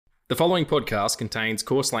The following podcast contains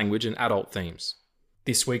coarse language and adult themes.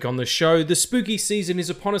 This week on the show, the spooky season is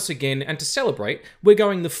upon us again, and to celebrate, we're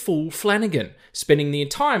going the full Flanagan, spending the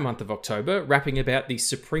entire month of October rapping about the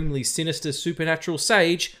supremely sinister supernatural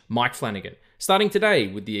sage, Mike Flanagan, starting today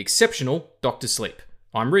with the exceptional Dr. Sleep.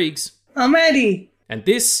 I'm Riggs. I'm Eddie. And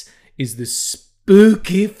this is the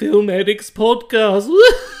Spooky Film Addicts podcast.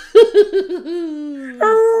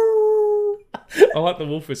 I like the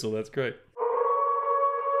wolf whistle, that's great.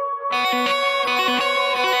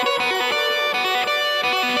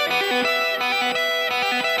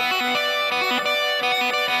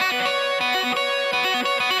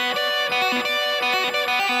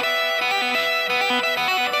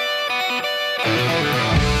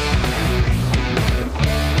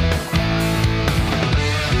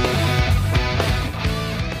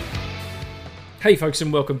 Hey folks,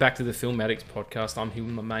 and welcome back to the Film Addicts podcast. I'm here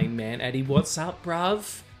with my main man, Addy. What's up,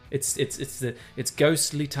 bruv? It's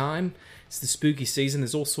ghostly time. It's the spooky season.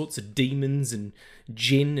 There's all sorts of demons and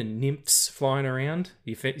jinn and nymphs flying around.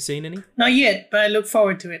 You seen any? Not yet, but I look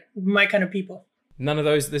forward to it. My kind of people. None of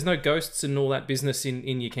those. There's no ghosts and all that business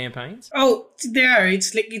in your campaigns. Oh, there are.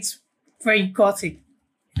 It's very gothic.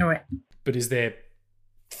 All right. But is there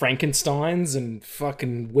Frankensteins and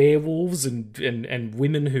fucking werewolves and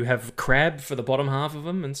women who have crab for the bottom half of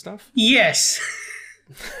them and stuff? Yes.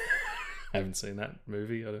 I haven't seen that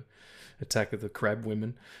movie, Attack of the Crab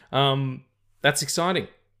Women. That's exciting.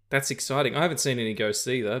 That's exciting. I haven't seen any ghosts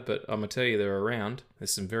either, but I'm going to tell you they're around.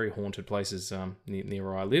 There's some very haunted places near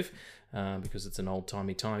where I live because it's an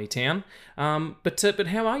old-timey town. But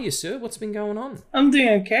how are you, sir? What's been going on? I'm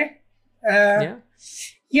doing okay.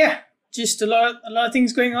 Yeah. Just a lot of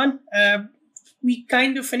things going on. We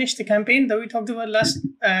kind of finished the campaign that we talked about last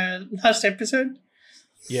episode.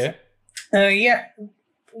 Yeah. Yeah.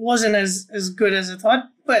 Wasn't as good as I thought,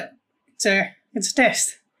 but it's a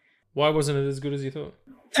test. Why wasn't it as good as you thought?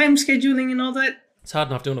 Time scheduling and all that. It's hard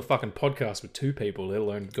enough doing a fucking podcast with two people, let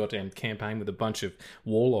alone a goddamn campaign with a bunch of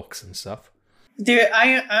warlocks and stuff. Dude,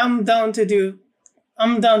 I'm down to do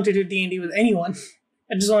D&D with anyone.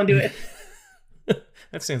 I just want to do it.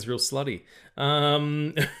 That sounds real slutty.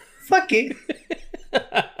 Fuck it.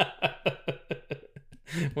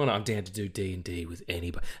 Well, I'm down to do D&D with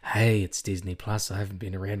anybody. Hey, it's Disney Plus. I haven't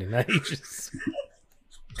been around in ages.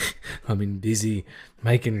 I've been busy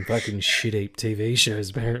making fucking shit heap TV shows.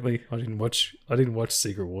 Apparently, I didn't watch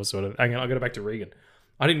Secret Wars. So hang on, I got it back to Regan.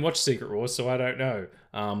 I didn't watch Secret Wars, so I don't know.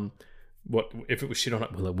 What if it was shit on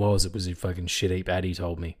it? Well, it was. It was a fucking shit heap. Addy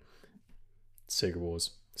told me. Secret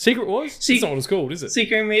Wars. Secret Wars? That's not what it's called, is it?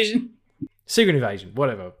 Secret Invasion. Secret Invasion.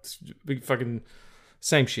 Whatever. It's big fucking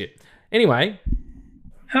same shit. Anyway.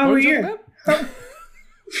 How are you?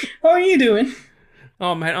 How are you doing?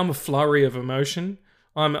 Oh man, I'm a flurry of emotion.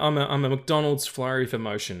 I'm a McDonald's flurry of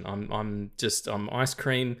emotion. I'm ice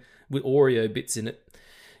cream with Oreo bits in it.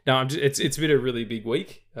 No, it's been a really big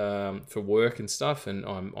week for work and stuff, and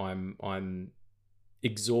I'm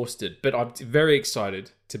exhausted, but I'm very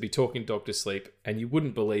excited to be talking Dr. Sleep, and you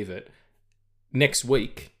wouldn't believe it. Next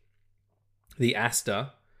week, the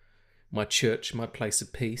Astor, my church, my place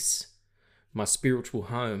of peace, my spiritual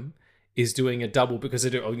home, is doing a double because they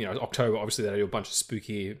do, October, obviously they do a bunch of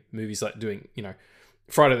spooky movies like doing,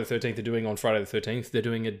 Friday the 13th, they're doing on Friday the 13th, they're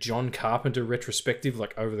doing a John Carpenter retrospective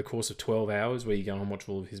like over the course of 12 hours where you go and watch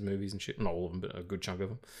all of his movies and shit. Not all of them, but a good chunk of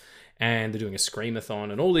them. And they're doing a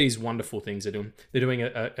Screamathon and all these wonderful things they're doing. They're doing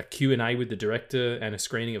a Q&A with the director and a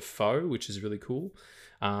screening of Foe, which is really cool.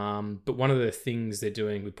 But one of the things they're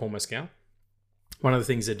doing with Paul Mescal, one of the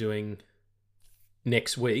things they're doing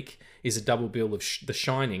next week is a double bill of The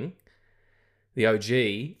Shining, the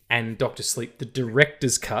OG, and Dr. Sleep, the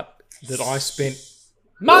director's cut that I spent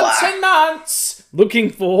months and months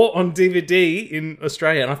looking for on DVD in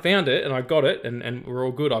Australia. And I found it and I got it and we're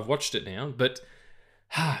all good. I've watched it now, but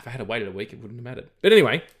if I had waited a week, it wouldn't have mattered. But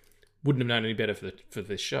anyway, wouldn't have known any better for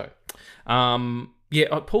this show.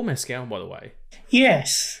 Paul Mescal, by the way.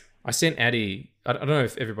 Yes. I sent Addy. I don't know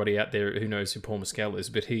if everybody out there who knows who Paul Mescal is,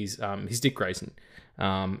 but he's Dick Grayson,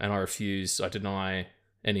 and I deny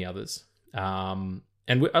any others.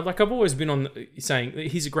 And I've always been on saying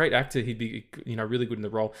he's a great actor. He'd be really good in the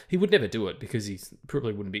role. He would never do it because he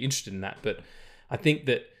probably wouldn't be interested in that. But I think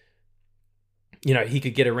that he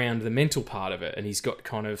could get around the mental part of it, and he's got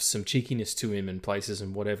kind of some cheekiness to him in places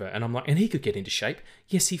and whatever. And I'm like, and he could get into shape.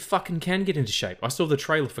 Yes, he fucking can get into shape. I saw the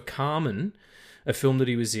trailer for Carmen, a film that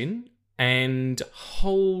he was in, and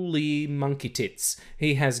holy monkey tits.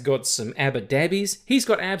 He has got some abba-dabbies. He's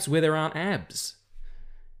got abs where there aren't abs.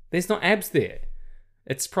 There's not abs there.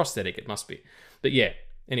 It's prosthetic, it must be. But yeah,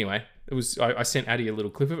 anyway, it was. I sent Addy a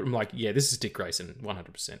little clip of it. I'm like, yeah, this is Dick Grayson,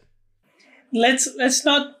 100%. let's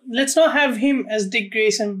not have him as Dick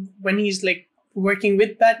Grayson when he's like working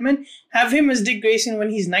with Batman. Have him as Dick Grayson when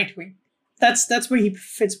he's Nightwing. That's where he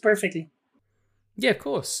fits perfectly. Yeah, of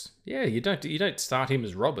course. Yeah, you don't start him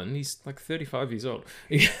as Robin. He's like 35 years old.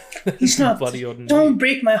 He's not. Bloody odd. Don't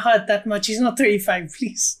break my heart that much. He's not 35,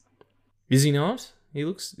 please. Is he not? He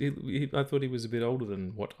looks. I thought he was a bit older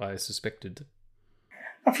than what I suspected.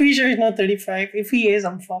 I'm pretty sure he's not 35. If he is,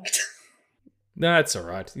 I'm fucked. No, it's all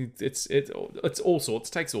right. It's all sorts.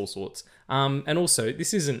 Takes all sorts. And also,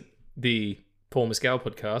 this isn't the Paul Mescal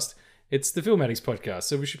podcast. It's the Filmatics podcast,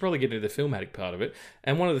 so we should probably get into the filmatic part of it.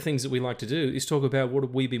 And one of the things that we like to do is talk about what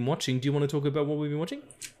have we been watching. Do you want to talk about what we've been watching?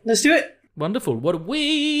 Let's do it. Wonderful. What are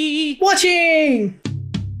we watching?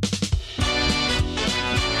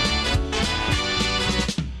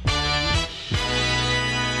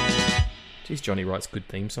 Jeez, Johnny writes good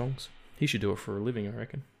theme songs. He should do it for a living, I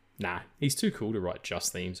reckon. Nah, he's too cool to write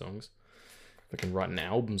just theme songs. Fucking writing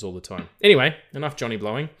albums all the time. Anyway, enough Johnny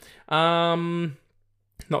blowing.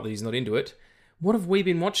 Not that he's not into it. What have we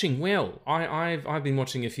been watching? Well, I've been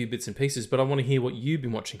watching a few bits and pieces, but I want to hear what you've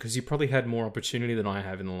been watching because you probably had more opportunity than I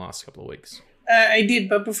have in the last couple of weeks. I did,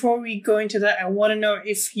 but before we go into that, I want to know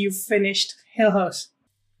if you finished Hill House.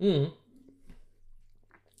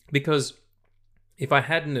 Because if I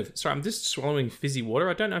hadn't have... Sorry, I'm just swallowing fizzy water.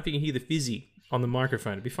 I don't know if you can hear the fizzy on the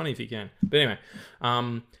microphone. It'd be funny if you can. But anyway,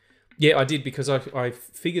 yeah, I did because I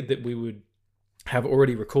figured that we would have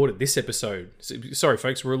already recorded this episode. So, sorry,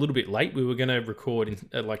 folks, we're a little bit late. We were going to record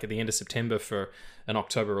at the end of September for an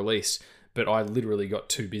October release, but I literally got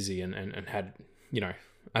too busy and had, I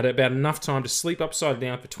had about enough time to sleep upside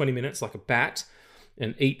down for 20 minutes like a bat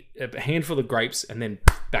and eat a handful of grapes and then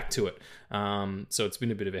back to it. So it's been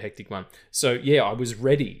a bit of a hectic one. So yeah, I was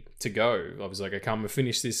ready to go. I was like, okay, I'm going to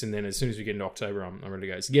finish this, and then as soon as we get into October, I'm ready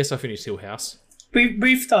to go. So yes, I finished Hill House.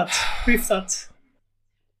 Brief thoughts.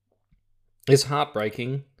 It's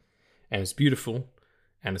heartbreaking, and it's beautiful,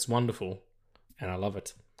 and it's wonderful, and I love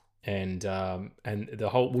it. And the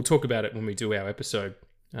whole, we'll talk about it when we do our episode,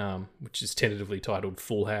 which is tentatively titled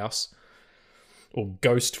Full House, or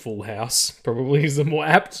Ghost Full House, probably is the more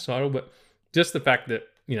apt title. But just the fact that,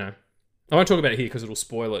 I won't talk about it here because it'll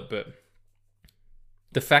spoil it, but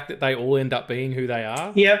the fact that they all end up being who they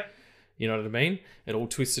are. Yep. You know what I mean? It all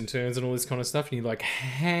twists and turns and all this kind of stuff. And you're like,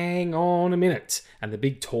 hang on a minute. And the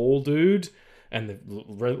big tall dude and the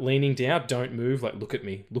leaning down, don't move. Like, look at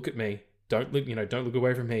me. Don't look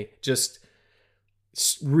away from me. Just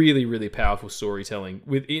really, really powerful storytelling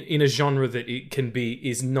in a genre that it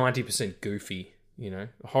is 90% goofy.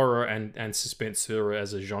 Horror and suspense thriller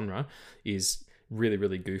as a genre is really,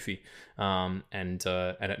 really goofy. And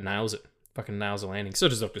it nails it. Fucking nails the landing. So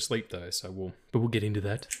does Dr. Sleep though, but we'll get into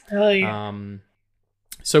that. Oh yeah.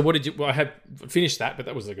 So what did you? Well, I had finished that, but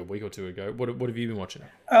that was like a week or two ago. What have you been watching?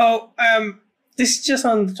 Oh, this is just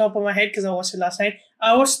on the top of my head because I watched it last night.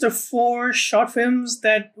 I watched the 4 short films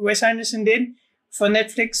that Wes Anderson did for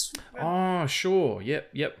Netflix. Oh, sure.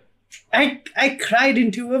 Yep. I cried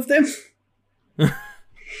in 2 of them.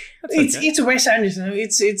 It's Wes Anderson.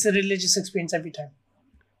 It's a religious experience every time.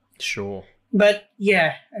 Sure. But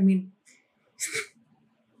yeah, I mean,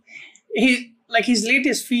 his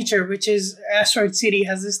latest feature, which is Asteroid City,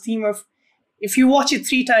 has this theme of if you watch it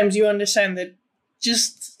 3 times, you understand that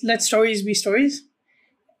just let stories be stories,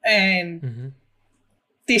 and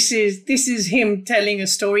this is him telling a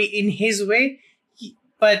story in his way,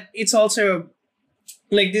 but it's also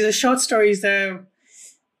like these are short stories that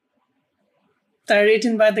are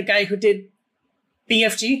written by the guy who did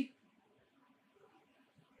BFG.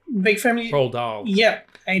 Big Family. Roald Dahl. Yeah,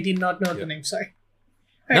 I did not know the name. Sorry.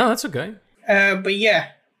 No, that's okay. But yeah,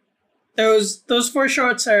 those 4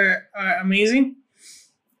 shorts are amazing,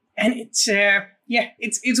 and it's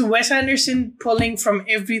Wes Anderson pulling from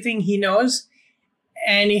everything he knows,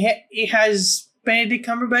 and he has Benedict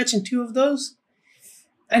Cumberbatch in 2 of those,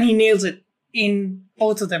 and he nails it in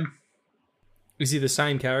both of them. Is he the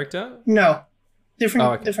same character? No,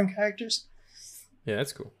 different characters. Yeah,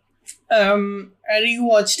 that's cool. I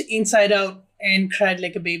rewatched Inside Out and cried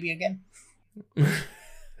like a baby again.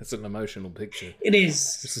 That's an emotional picture. It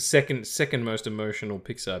is. It's the second most emotional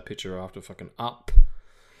Pixar picture after fucking Up.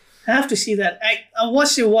 I have to see that. I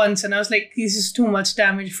watched it once and I was like, this is too much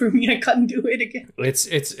damage for me. I can't do it again.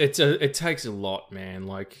 It takes a lot, man.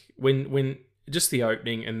 Like when just the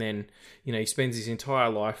opening, and then he spends his entire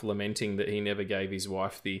life lamenting that he never gave his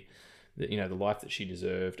wife the life that she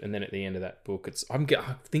deserved, and then at the end of that book, I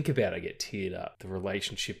think about it, I get teared up. The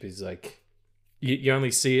relationship is like you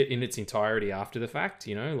only see it in its entirety after the fact,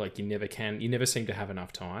 like you never seem to have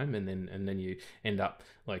enough time, and then you end up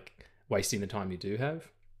like wasting the time you do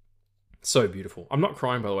have. So beautiful. I'm not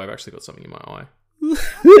crying, by the way. I've actually got something in my eye.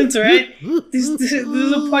 That's right. This is a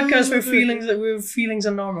podcast where feelings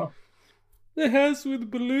are normal. The house with the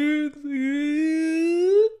balloons.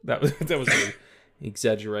 That was really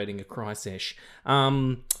exaggerating a cry sesh.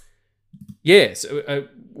 Yeah. So,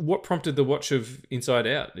 what prompted the watch of Inside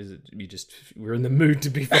Out? Is it you just were in the mood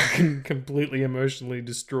to be fucking completely emotionally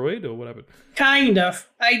destroyed, or what happened? Kind of.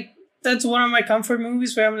 That's one of my comfort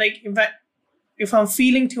movies where I'm like, if I'm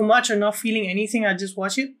feeling too much or not feeling anything, I just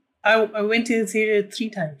watch it. I went to the theater 3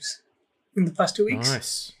 times in the past 2 weeks.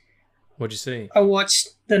 Nice. What'd you see? I watched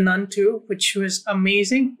The Nun 2, which was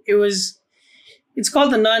amazing. It's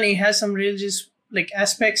called The Nun. It has some religious like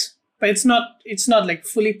aspects, but it's not like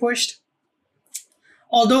fully pushed.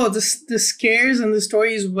 Although the scares and the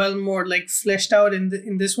story is well more like fleshed out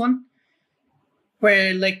in this one,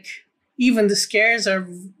 where like even the scares are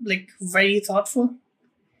like very thoughtful.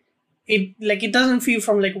 It doesn't feel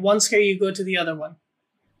from like one scare you go to the other one.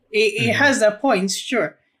 It has that points,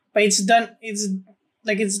 sure, but it's done. It's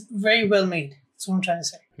very well made. That's what I'm trying to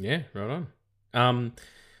say. Yeah, right on.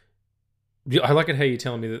 I like it how you're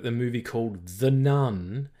telling me that the movie called The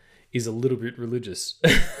Nun is a little bit religious.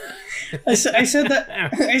 I said that.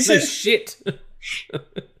 I said no shit.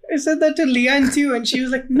 I said that to Leanne too, and she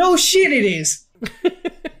was like, "No shit, it is."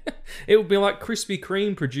 It would be like Krispy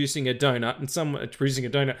Kreme producing a donut and someone producing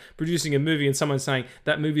a movie, and someone saying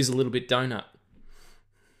that movie's a little bit donut.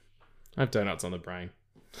 I have donuts on the brain.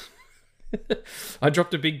 I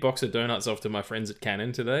dropped a big box of donuts off to my friends at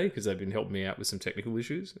Canon today because they've been helping me out with some technical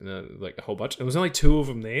issues, like a whole bunch. There was only 2 of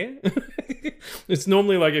them there. It's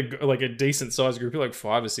normally like a decent sized group, like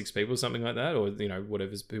 5 or 6 people, something like that, or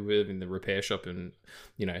whatever's who were in the repair shop and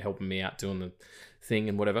helping me out doing the thing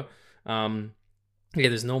and whatever. Yeah,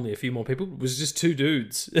 there's normally a few more people. It was just 2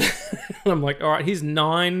 dudes. I'm like, all right, here's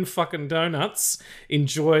 9 fucking donuts.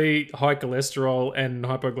 Enjoy high cholesterol and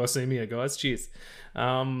hypoglycemia, guys. Cheers.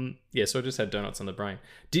 Yeah, so I just had donuts on the brain.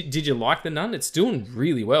 Did you like The Nun? It's doing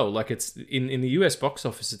really well. Like, it's in the US box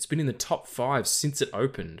office, it's been in the top 5 since it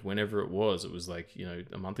opened, whenever it was. It was like,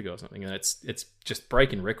 a month ago or something. And it's just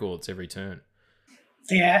breaking records every turn.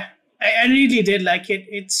 Yeah, I really did like it.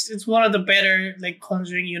 It's one of the better, like,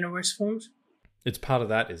 Conjuring universe films. It's part of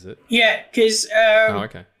that, is it? Yeah, because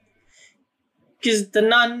okay. Because The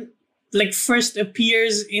Nun like first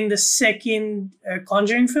appears in the second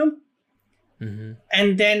Conjuring film,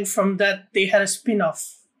 and then from that they had a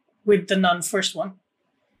spin-off with The Nun first one,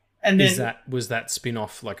 and then was that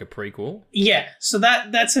spin-off like a prequel? Yeah, so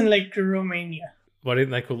that's in like Romania. Why didn't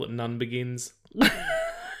they call it Nun Begins?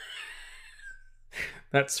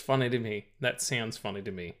 That's funny to me. That sounds funny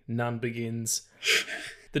to me. Nun Begins.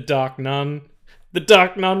 The Dark Nun. The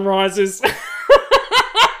Dark Nun Rises.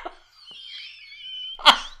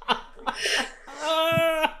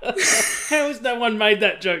 How has no one made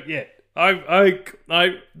that joke yet? I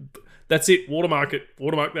that's it. Watermark it.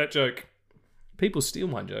 Watermark that joke. People steal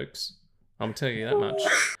my jokes. I'm telling you that much.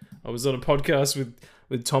 I was on a podcast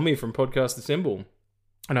with Tommy from Podcast Assemble,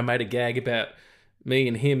 and I made a gag about me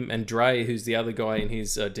and him and Dre, who's the other guy in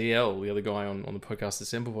his DL, the other guy on the Podcast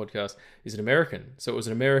Assemble podcast, is an American. So it was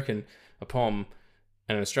an American, a Pom,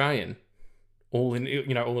 and an Australian, all in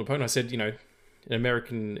a point. I said, an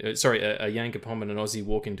American, a Yank, a Pom, and an Aussie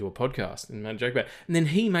walk into a podcast and made a joke about it. And then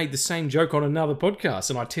he made the same joke on another podcast,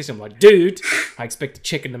 and I test him like, dude, I expect a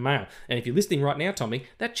check in the mail. And if you're listening right now, Tommy,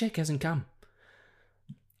 that check hasn't come.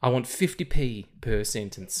 I want 50p per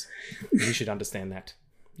sentence. You should understand that.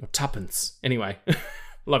 Or tuppence. Anyway,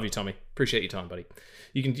 love you, Tommy. Appreciate your time, buddy.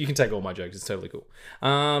 You can take all my jokes. It's totally cool.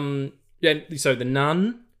 Yeah. So The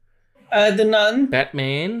Nun. The Nun.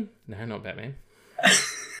 Batman. No, not Batman.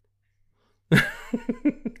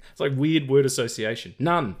 It's like weird word association.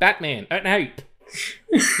 Nun. Batman. No. You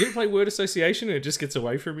ever play word association and it just gets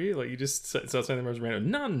away from you? Like you just start saying the most random.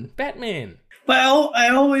 Nun. Batman. Well, I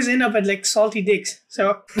always end up at like salty dicks.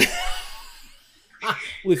 So. Well,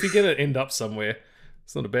 if you're gonna end up somewhere,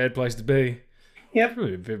 it's not a bad place to be. Yep.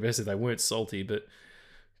 Probably best if they weren't salty, but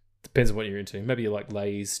depends on what you're into. Maybe you like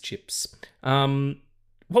Lay's chips.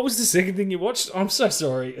 What was the second thing you watched? I'm so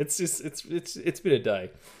sorry. It's been a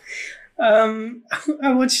day.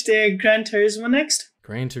 I watched Gran Turismo next.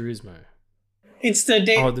 Gran Turismo. It's the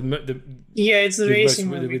day. Oh, it's the racing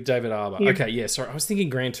movie with David Harbour. Yeah. Okay, yeah. Sorry, I was thinking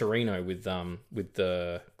Gran Torino with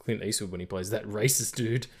Clint Eastwood when he plays that racist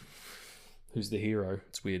dude who's the hero.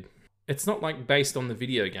 It's weird. It's not like based on the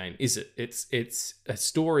video game, is it? It's a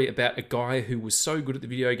story about a guy who was so good at the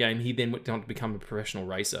video game, he then went on to become a professional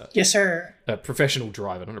racer. Yes, sir. A professional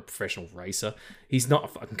driver, not a professional racer. He's not a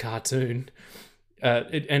fucking cartoon.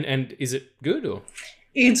 And is it good or?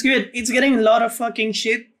 It's good. It's getting a lot of fucking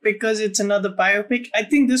shit because it's another biopic. I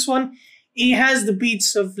think this one, it has the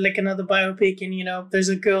beats of like another biopic, and there's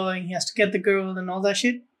a girl and he has to get the girl and all that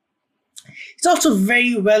shit. It's also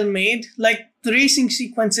very well made. Like the racing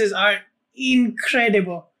sequences are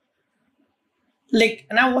incredible. Like,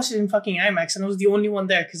 and I watched it in fucking IMAX, and I was the only one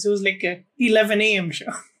there because it was like a 11 a.m.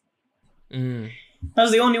 show. I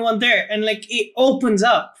was the only one there, and like it opens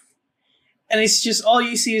up, and it's just all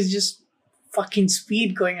you see is just fucking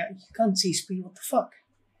speed going out. You can't see speed. What the fuck?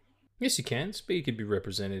 Yes, you can. Speed could be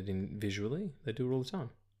represented in visually. They do it all the time.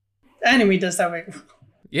 Anime does that way.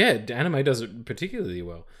 Yeah, anime does it particularly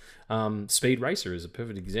well. Speed Racer is a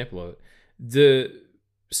perfect example of it.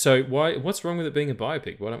 So what's wrong with it being a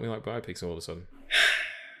biopic? Why don't we like biopics all of a sudden?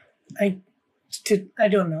 I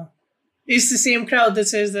don't know. It's the same crowd that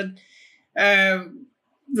says that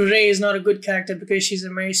Rey is not a good character because she's a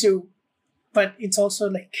Mary Sue, but it's also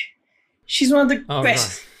like she's one of the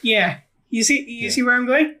best. Right. Yeah, you see where I'm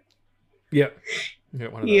going? Yep. Yeah,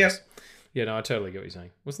 one of those. Yep. Yeah, no, I totally get what you're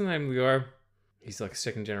saying. What's the name of the guy? He's like a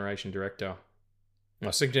second generation director.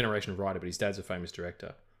 No, second generation writer, but his dad's a famous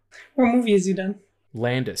director. What movie has he done?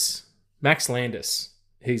 Landis. Max Landis.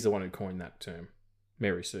 He's the one who coined that term.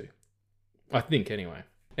 Mary Sue. I think, anyway.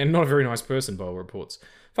 And not a very nice person, by all reports.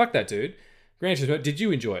 Fuck that dude. Gran Turismo, did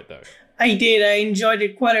you enjoy it, though? I did. I enjoyed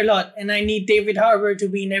it quite a lot. And I need David Harbour to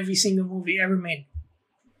be in every single movie ever made.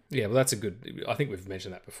 Yeah, well, that's a good... I think we've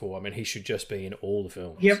mentioned that before. I mean, he should just be in all the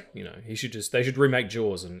films. Yep. They should remake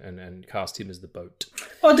Jaws and cast him as the boat.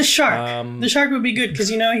 Oh, the shark. The shark would be good because,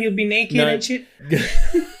 he'll be naked and shit.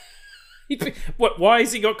 What? Why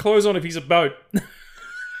has he got clothes on if he's a boat?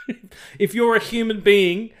 If you're a human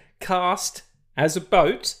being cast as a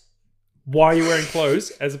boat, why are you wearing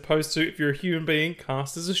clothes as opposed to if you're a human being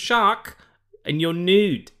cast as a shark and you're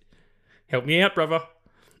nude? Help me out, brother.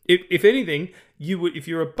 If anything, you would. If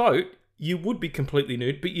you're a boat, you would be completely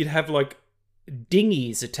nude, but you'd have like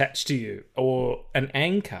dinghies attached to you, or an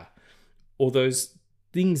anchor, or those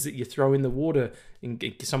things that you throw in the water and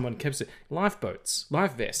someone keeps it. Lifeboats,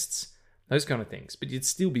 life vests. Those kind of things, but you'd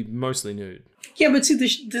still be mostly nude. Yeah, but see,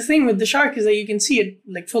 the thing with the shark is that you can see it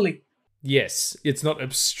like fully. Yes, it's not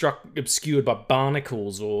obscured by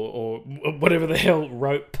barnacles or whatever the hell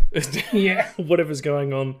rope. Yeah, whatever's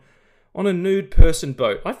going on a nude person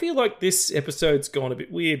boat. I feel like this episode's gone a bit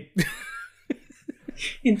weird.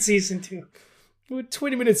 In season 2, we're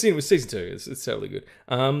 20 minutes in with season 2. It's totally good.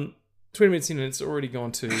 20 minutes in, and it's already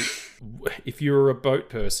gone to if you're a boat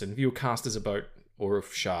person, if you were cast as a boat or a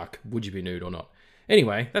shark, would you be nude or not?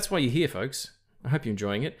 Anyway, that's why you're here, folks. I hope you're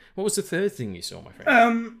enjoying it. What was the third thing you saw, my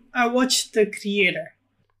friend? I watched The Creator.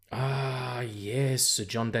 Ah, yes, a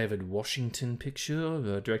John David Washington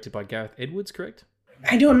picture, directed by Gareth Edwards, correct?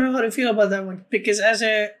 I don't know how to feel about that one because as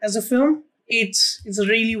a film, it's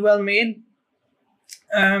really well made.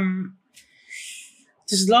 There's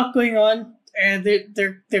a lot going on.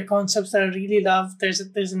 They're concepts that I really love. There's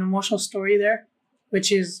an emotional story there,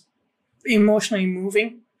 which is emotionally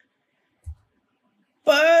moving,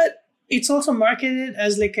 but it's also marketed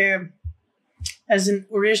as like as an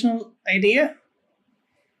original idea,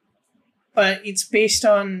 but it's based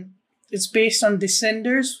on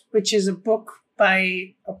Descenders, which is a book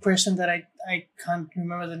by a person that I can't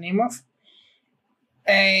remember the name of.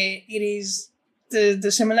 It is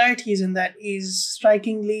the similarities in that is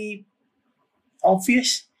strikingly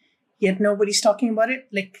obvious, yet nobody's talking about it.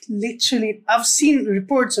 Like literally, I've seen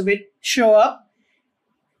reports of it show up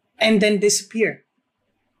and then disappear.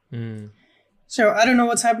 So I don't know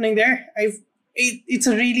what's happening there. It's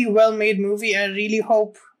a really well-made movie. I really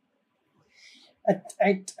hope.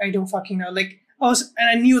 I don't fucking know. Like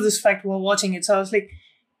I knew this fact while watching it, so I was like,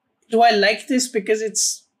 do I like this because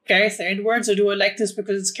it's Gareth Edwards, or do I like this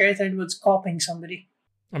because it's Gareth Edwards copying somebody?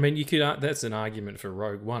 I mean, you could. That's an argument for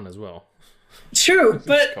Rogue One as well. True,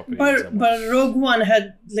 but Rogue One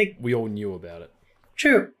had like we all knew about it.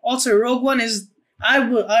 True. Also, Rogue One is I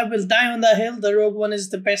will die on that hill that Rogue One is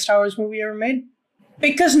the best Star Wars movie ever made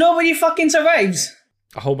because nobody fucking survives.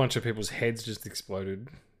 A whole bunch of people's heads just exploded.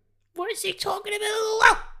 What is he talking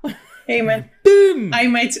about? Hey man, boom! I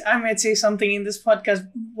might say something in this podcast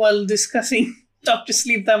while discussing Doctor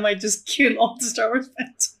Sleep that might just kill all the Star Wars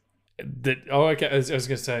fans. Okay. I was going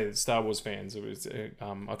to say Star Wars fans. It was. I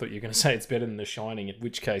thought you were going to say it's better than The Shining. In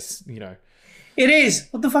which case, it is.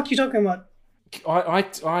 What the fuck are you talking about?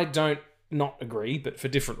 I don't not agree, but for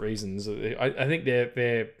different reasons. I think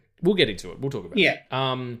they're. We'll get into it. We'll talk about it.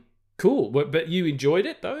 Yeah. Cool. But you enjoyed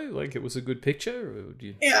it though. Like it was a good picture. Or do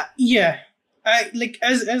you... Yeah. I like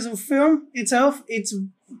as a film itself. It's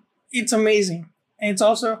amazing, and it's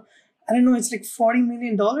also I don't know. It's like $40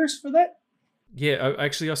 million for that. Yeah, I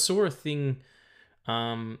saw a thing.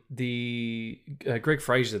 The Greg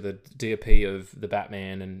Fraser, the DOP of the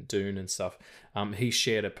Batman and Dune and stuff, he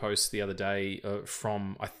shared a post the other day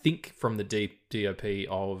from the DOP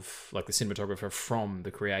of like the cinematographer from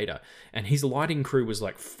the creator, and his lighting crew was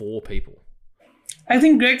like 4 people. I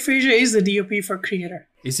think Greg Fraser is the DOP for creator.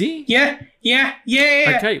 Is he? Yeah.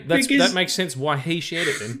 Okay, that makes sense why he shared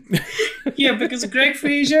it then. Yeah, because Greg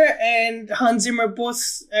Fraser and Hans Zimmer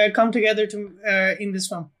both come together to in this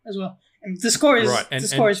film as well. And the score is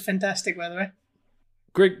is fantastic, by the way.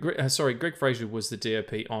 Greg Fraser was the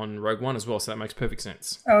DOP on Rogue One as well, so that makes perfect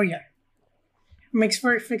sense. Oh yeah, makes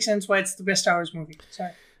perfect sense why it's the best Star Wars movie.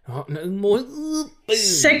 Sorry. Oh, no more.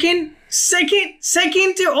 Second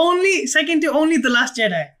to only The Last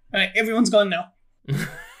Jedi. All right, everyone's gone now.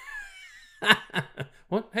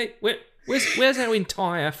 What? Hey, where's our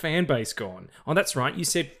entire fan base gone? Oh, that's right. You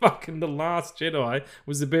said fucking The Last Jedi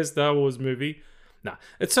was the best Star Wars movie. Nah,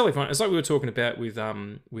 it's totally fine. It's like we were talking about with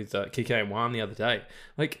Kike and Juan the other day.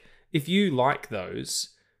 Like, if you like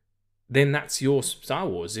those, then that's your Star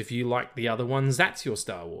Wars. If you like the other ones, that's your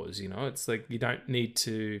Star Wars. You know, it's like you don't need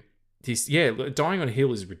to. Dying on a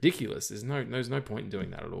hill is ridiculous. There's no point in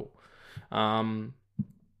doing that at all.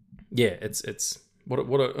 It's what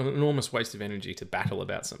an enormous waste of energy to battle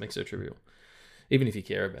about something so trivial, even if you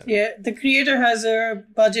care about it. Yeah, the creator has a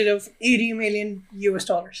budget of $80 million.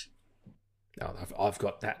 Oh, I've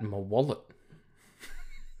got that in my wallet.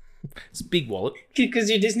 It's a big wallet. Because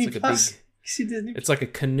you're Disney Plus. It's like a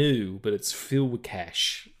canoe, but it's filled with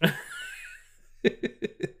cash.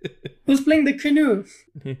 Who's playing the canoe?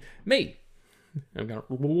 Me. I'm going.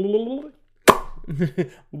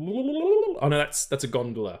 Oh no, that's a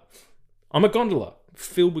gondola. I'm a gondola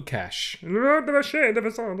filled with cash.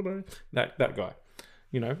 That guy.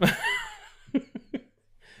 You know.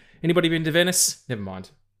 Anybody been to Venice? Never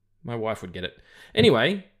mind. My wife would get it.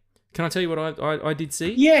 Anyway, can I tell you what I did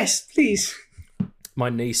see? Yes, please. My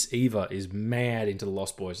niece Eva is mad into The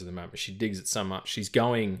Lost Boys at the moment. She digs it so much. She's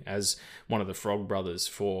going as one of the Frog Brothers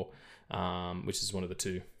for, which is one of the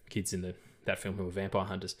 2 kids in that film who were vampire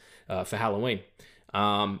hunters, for Halloween.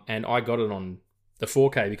 And I got it on the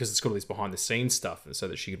 4K because it's got all this behind the scenes stuff so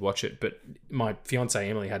that she could watch it. But my fiance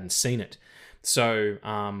Emily hadn't seen it. So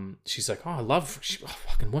she's like,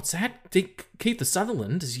 fucking what's that? Keith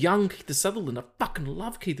Sutherland is young. Keith Sutherland. I fucking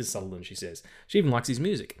love Keith Sutherland, she says. She even likes his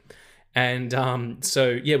music. And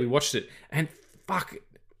so yeah, we watched it, and fuck,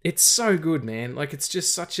 it's so good, man. Like it's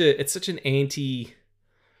an anti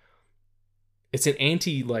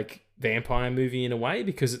like vampire movie in a way,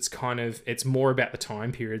 because it's more about the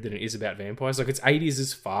time period than it is about vampires. Like it's 80s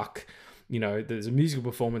as fuck. You know, there's a musical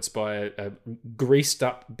performance by a greased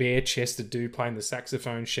up, bare-chested dude playing the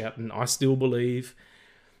saxophone shouting, "I Still Believe."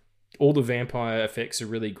 All the vampire effects are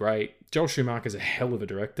really great. Joel Schumacher's a hell of a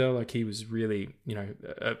director. Like, he was really, you know,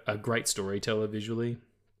 a great storyteller visually.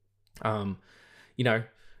 You know,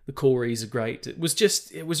 the Coreys are great. It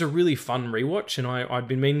was a really fun rewatch, and I'd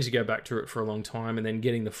been meaning to go back to it for a long time, and then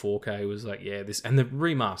getting the 4K was like, yeah, and the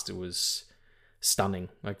remaster was stunning.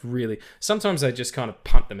 Like, really, sometimes they just kind of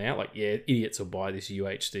punt them out, like, yeah, idiots will buy this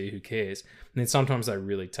UHD, who cares? And then sometimes they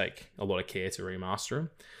really take a lot of care to remaster them.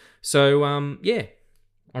 So, yeah,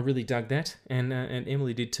 I really dug that, and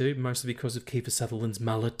Emily did too, mostly because of Kiefer Sutherland's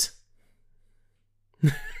mullet.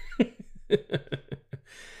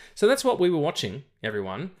 So that's what we were watching,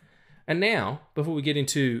 everyone. And now, before we get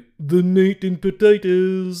into the meat and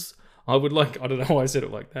potatoes, I don't know why I said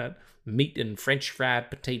it like that, meat and French fried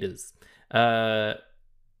potatoes.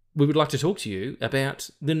 We would like to talk to you about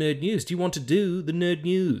the nerd news. Do you want to do the nerd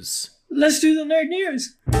news? Let's do the nerd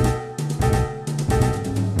news.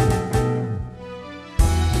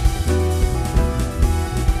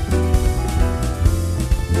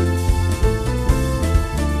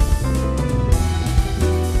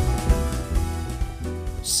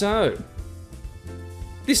 So,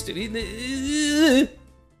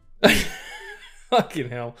 fucking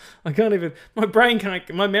hell.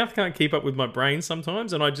 My mouth can't keep up with my brain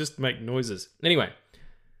sometimes, and I just make noises. Anyway,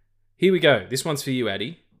 here we go. This one's for you,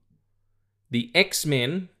 Addy. The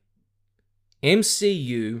X-Men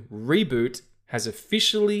MCU reboot has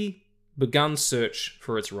officially begun search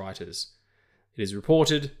for its writers. It is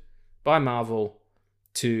reported by Marvel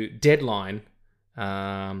to Deadline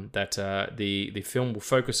that the film will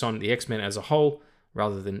focus on the X-Men as a whole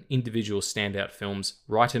rather than individual standout films.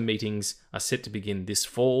 Writer meetings are set to begin this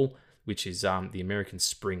fall, which is the American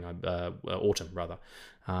spring, autumn rather.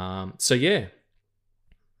 So yeah,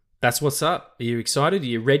 that's what's up. Are you excited? Are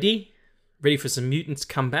you ready? Ready for some mutants to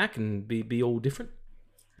come back and be all different?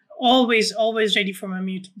 Always ready for my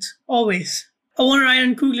mutants. Always. I want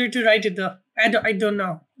Ryan Coogler to write it though. I don't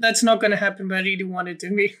know. That's not going to happen, but I really want it to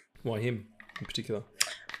be. Why him in particular?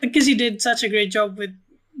 Because he did such a great job with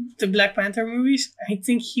the Black Panther movies. I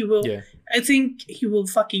think he will. Yeah. I think he will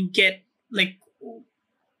fucking get like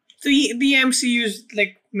the MCU's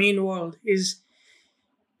like main world is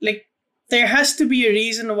like there has to be a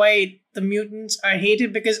reason why the mutants are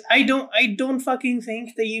hated, because I don't fucking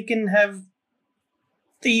think that you can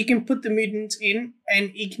put the mutants in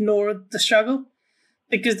and ignore the struggle,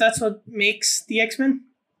 because that's what makes the X-Men,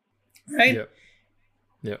 right? Yeah.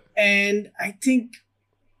 Yeah. And I think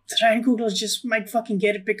Ryan Coogler just might fucking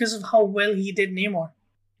get it because of how well he did Namor.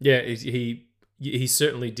 Yeah, he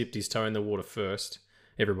certainly dipped his toe in the water first.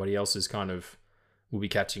 Everybody else is kind of will be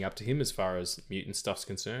catching up to him as far as mutant stuff's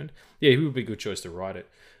concerned. Yeah, he would be a good choice to write it.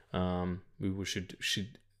 We should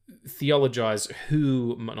theologize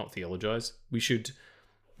not theologize. We should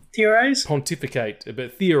theorize, pontificate,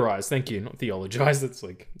 but theorize. Thank you, not theologize. That's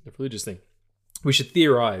like a religious thing. We should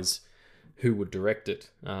theorize who would direct it.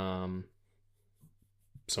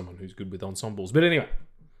 Someone who's good with ensembles. But anyway,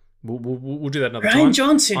 we'll do that another time. Ryan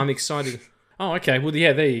Johnson. I'm excited. Oh, okay. Well,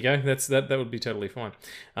 yeah, there you go. That would be totally fine.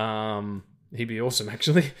 He'd be awesome,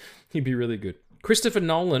 actually. He'd be really good. Christopher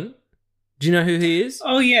Nolan. Do you know who he is?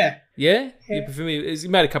 Oh, yeah. Yeah? You're familiar? He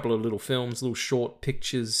made a couple of little films, little short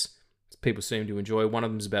pictures. People seem to enjoy. One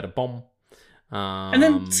of them's about a bomb. And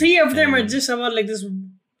then 3 of them are just about like this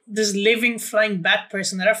living flying bat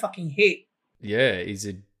person that I fucking hate. Yeah, he's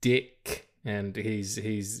a dick. And he's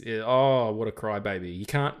what a crybaby. You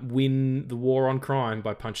can't win the war on crime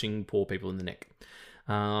by punching poor people in the neck.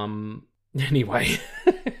 Anyway.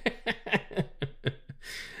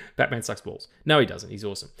 Batman sucks balls. No, he doesn't. He's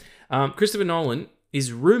awesome. Christopher Nolan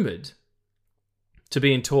is rumoured to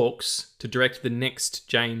be in talks to direct the next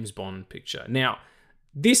James Bond picture. Now,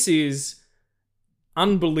 this is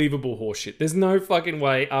unbelievable horseshit. There's no fucking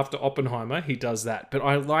way after Oppenheimer he does that. But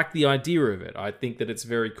I like the idea of it. I think that it's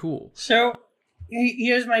very cool. So,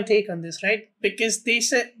 here's my take on this, right? Because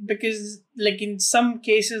like in some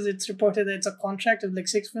cases it's reported that it's a contract of like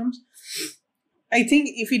 6 films. I think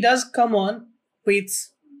if he does come on with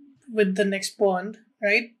the next Bond,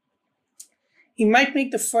 right? He might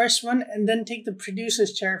make the first one and then take the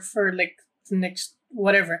producer's chair for like the next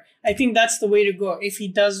whatever. I think that's the way to go if he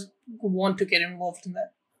does want to get involved in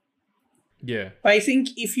that. Yeah. But I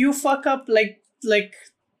think if you fuck up like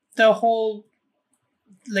the whole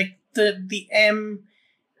like the M,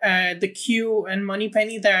 the Q and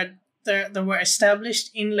Moneypenny that were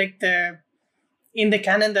established in like in the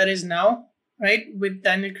canon that is now, right, with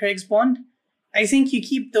Daniel Craig's Bond, I think you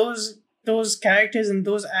keep those characters and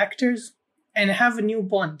those actors and have a new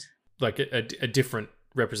Bond. Like a different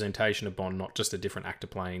representation of Bond, not just a different actor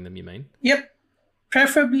playing them, you mean? Yep.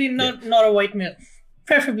 Preferably not a white male.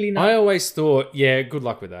 Preferably not. I always thought, yeah, good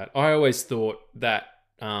luck with that. I always thought that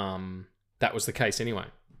that was the case anyway.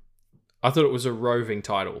 I thought it was a roving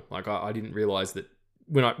title. Like I didn't realise that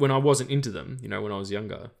when I wasn't into them, when I was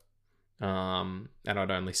younger, and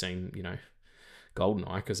I'd only seen,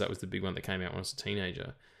 GoldenEye, because that was the big one that came out when I was a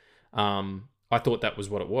teenager. I thought that was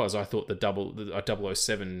what it was. I thought the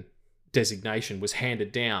 007 designation was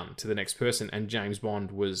handed down to the next person, and James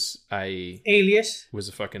Bond was an alias,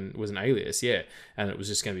 yeah, and it was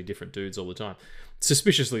just going to be different dudes all the time,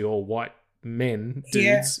 suspiciously all white men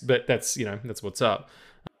dudes, yeah. But that's what's up.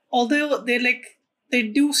 Although they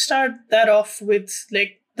do start that off with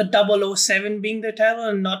like the 007 being the title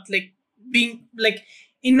and not like being like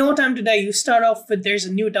in No Time to Die. You start off with there's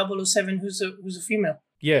a new 007 who's a female.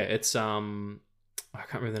 Yeah, it's I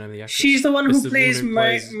can't remember the name of the actress. She's the one who plays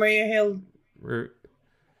Maria Hill.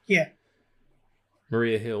 Yeah.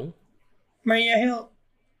 Maria Hill. Maria Hill.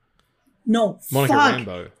 No. Monica fuck.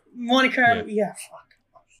 Rambeau. Monica. Yeah. Fuck.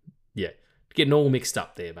 Yeah. Getting all mixed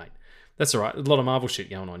up there, mate. That's all right. A lot of Marvel shit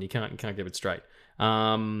going on. You can't get it straight.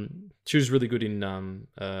 She was really good in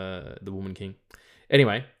The Woman King.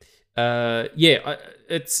 Anyway, time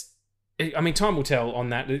will tell on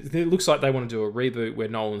that. It looks like they want to do a reboot where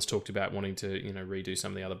Nolan's talked about wanting to, redo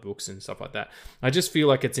some of the other books and stuff like that. I just feel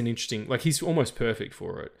like it's an interesting, like he's almost perfect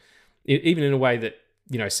for it. Even in a way that,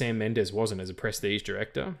 Sam Mendes wasn't as a prestige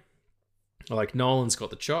director. Like Nolan's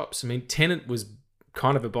got the chops. I mean, Tenet was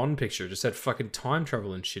kind of a Bond picture. It just had fucking time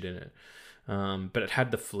travel and shit in it. But it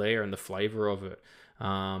had the flair and the flavor of it.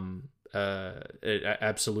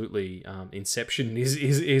 Absolutely. Inception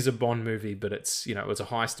is a Bond movie, but it's it's a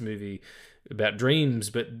heist movie about dreams,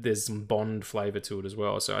 but there's some Bond flavor to it as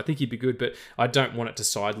well. So I think he'd be good, but I don't want it to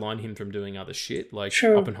sideline him from doing other shit. Like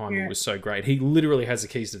Oppenheimer was so great. He literally has the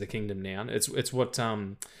keys to the kingdom now. It's what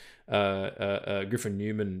Griffin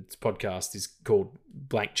Newman's podcast is called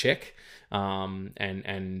Blank Check,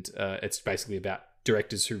 and it's basically about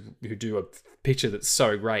directors who do a picture that's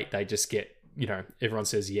so great they just get, everyone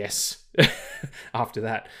says yes after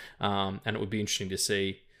that, and it would be interesting to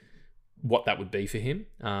see what that would be for him,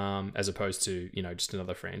 as opposed to just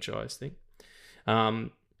another franchise thing.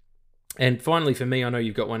 And finally, for me, I know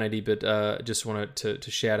you've got 180, but just wanted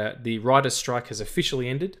to shout out the writer's strike has officially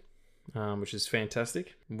ended, which is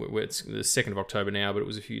fantastic. It's the 2nd of October now, but it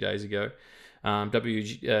was a few days ago.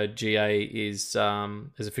 WGA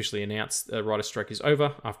has officially announced the writer's strike is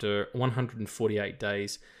over after 148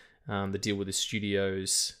 days. The deal with the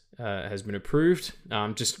studios has been approved.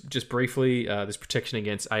 Just briefly, there's protection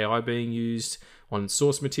against AI being used on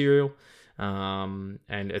source material. And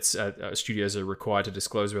it's studios are required to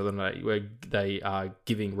disclose whether or not they are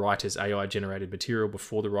giving writers AI-generated material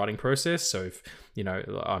before the writing process. So, if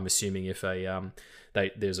I'm assuming if there's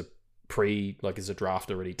a there's a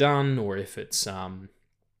draft already done, or if it's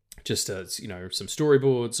just some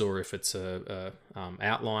storyboards, or if it's a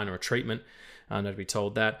outline or a treatment, to be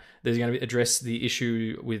told that there's going to address the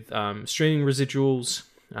issue with streaming residuals.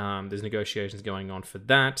 There's negotiations going on for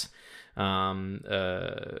that. The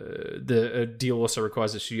deal also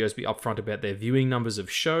requires that studios be upfront about their viewing numbers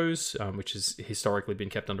of shows, which has historically been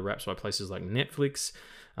kept under wraps by places like Netflix.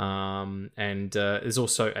 And there's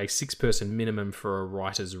also a 6-person minimum for a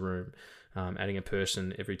writer's room, adding a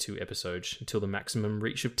person every 2 episodes until the maximum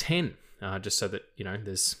reach of 10, just so that,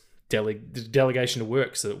 there's delegation of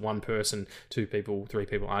work, so that 1 person, 2 people, 3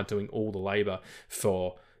 people aren't doing all the labor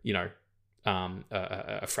for,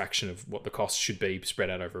 a fraction of what the cost should be spread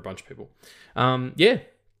out over a bunch of people.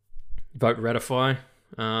 Vote ratify.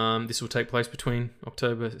 This will take place between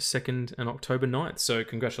October 2nd and October 9th. So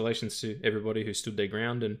congratulations to everybody who stood their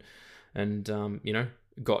ground and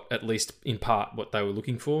got at least in part what they were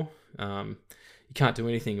looking for. You can't do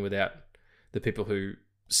anything without the people who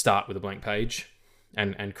start with a blank page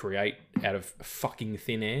and create out of fucking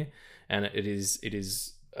thin air. And it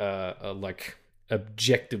is like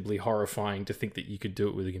objectively horrifying to think that you could do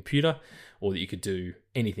it with a computer, or that you could do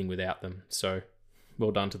anything without them. So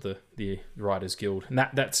well done to the Writers Guild. And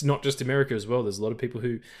that's not just America as well. There's a lot of people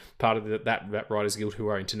who part of that Writers Guild who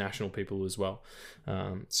are international people as well.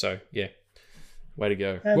 So yeah, way to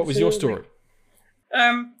go. Absolutely. What was your story?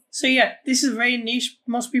 So yeah, this is very niche.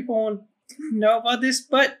 Most people won't know about this,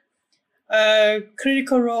 but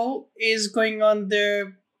Critical Role is going on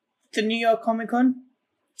the New York Comic Con.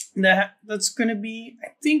 That's going to be, I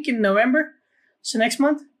think, in November, so next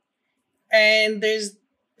month. And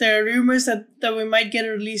there are rumors that we might get a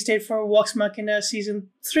release date for Vox Machina Season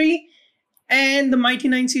 3 and The Mighty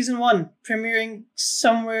Nine Season 1, premiering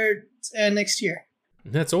somewhere next year.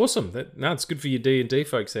 That's awesome. That's good for your D&D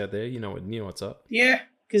folks out there. You know what's up. Yeah,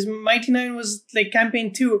 because Mighty Nine was like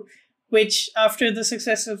campaign 2, which after the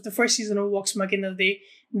success of the first season of Vox Machina, they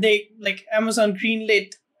like Amazon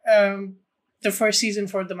greenlit the first season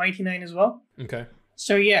for the Mighty Nine as well. Okay.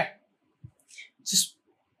 So yeah, just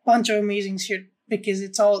bunch of amazing shit, because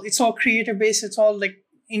it's all creator based. It's all like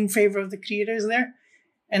in favor of the creators there,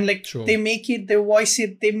 and like sure. They make it, they voice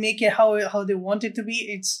it, they make it how they want it to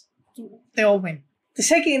be. They all win. The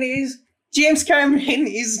second is James Cameron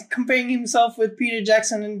is comparing himself with Peter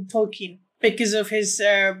Jackson and Tolkien because of his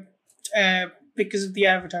because of the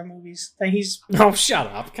Avatar movies that he's. Oh, shut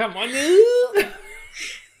up! Come on.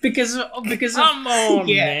 Because Come on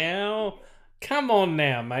now. Come on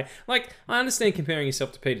now, mate. Like, I understand comparing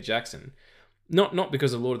yourself to Peter Jackson. Not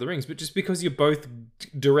because of Lord of the Rings, but just because you're both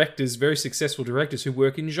directors, very successful directors who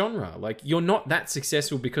work in genre. Like, you're not that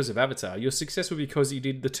successful because of Avatar. You're successful because you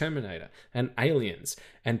did The Terminator and Aliens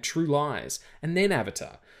and True Lies and then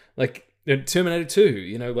Avatar. Like, Terminator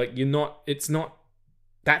 2, like,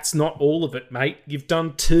 that's not all of it, mate. You've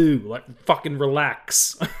done 2. Like, fucking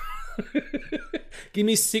relax. Give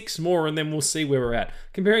me 6 more and then we'll see where we're at.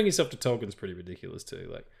 Comparing yourself to Tolkien's pretty ridiculous too.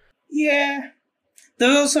 Like, yeah,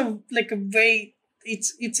 there's also like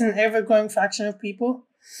it's an ever-growing faction of people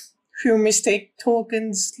who mistake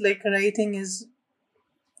Tolkien's like writing as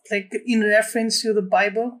like in reference to the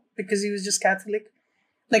Bible because he was just Catholic.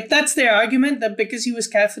 Like, that's their argument, that because he was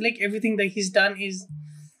Catholic, everything that he's done is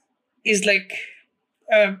like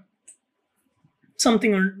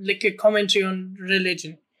something like a commentary on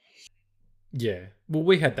religion. Yeah, well,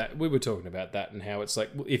 we had that. We were talking about that and how it's like,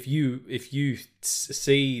 if you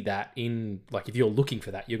see that in, like, if you're looking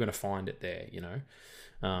for that, you're going to find it there.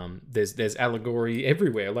 There's allegory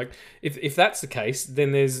everywhere. Like, if that's the case,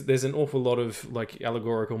 then there's an awful lot of like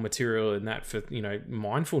allegorical material in that for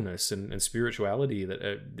mindfulness and spirituality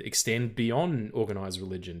that extend beyond organized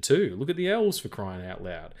religion too. Look at the elves, for crying out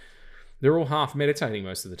loud. They're all half meditating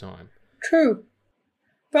most of the time. True.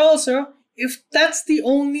 But also, if that's the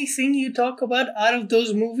only thing you talk about out of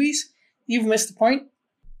those movies, you've missed the point.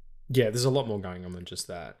 Yeah, there's a lot more going on than just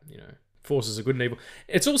that, Forces are good and evil.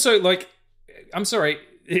 It's also like, I'm sorry,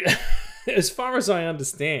 as far as I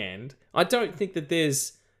understand, I don't think that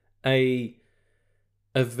there's a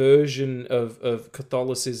version of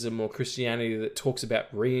Catholicism or Christianity that talks about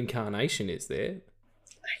reincarnation, is there?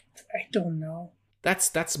 I don't know.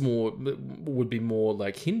 That's more, would be more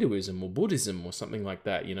like Hinduism or Buddhism or something like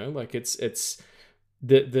that, Like it's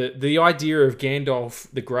the idea of Gandalf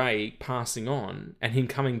the Grey passing on and him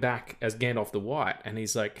coming back as Gandalf the White, and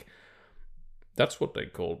he's like, that's what they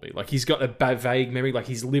called me. Like, he's got a vague memory, like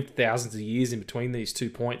he's lived thousands of years in between these 2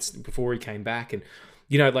 points before he came back, and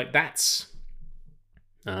like that's,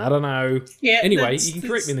 I don't know. Yeah. Anyway, you can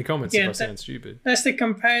correct me in the comments if I sound stupid. That's the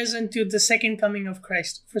comparison to the second coming of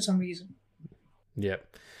Christ for some reason.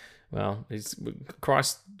 Yep. Well,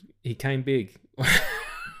 Christ, he came big.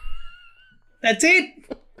 That's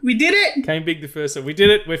it. We did it. Came big the first time. We did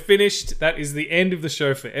it. We're finished. That is the end of the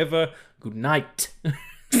show forever. Good night.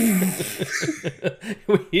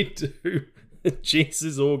 We do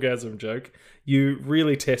Jesus orgasm joke. You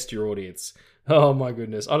really test your audience. Oh my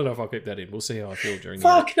goodness. I don't know if I'll keep that in. We'll see how I feel during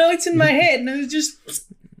Fuck, no, it's in my head. And it was just...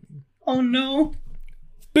 Oh no.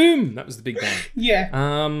 Boom. That was the big bang. Yeah.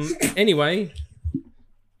 Anyway...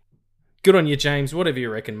 Good on you, James. Whatever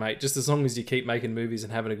you reckon, mate. Just as long as you keep making movies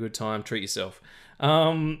and having a good time, treat yourself.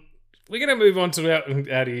 We're going to move on to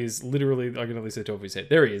out he is. Literally, I can only see top of his head.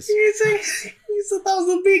 There he is. He said that was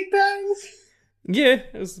the Big Bang. Yeah,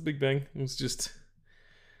 it was the Big Bang. It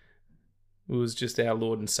was just our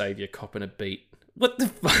Lord and Savior copping a beat. What the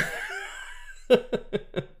fuck?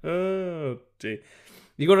 Oh, dear.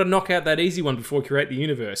 You got to knock out that easy one before you create the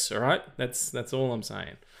universe, all right? That's all I'm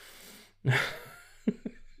saying.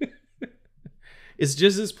 It's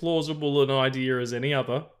just as plausible an idea as any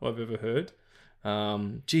other I've ever heard.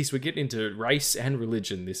 Geez, we're getting into race and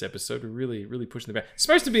religion this episode. We're really pushing the back. It's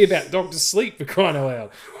supposed to be about Dr. Sleep, for crying out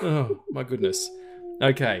loud. Oh, my goodness.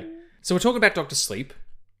 Okay, so we're talking about Dr. Sleep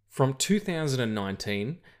from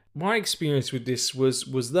 2019. My experience with this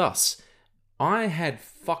was thus. I had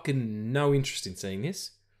fucking no interest in seeing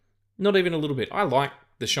this. Not even a little bit. I like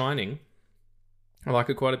The Shining. I like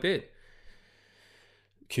it quite a bit.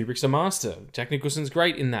 Kubrick's a master. Jack Nicholson's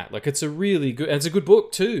great in that. Like, it's a really good... It's a good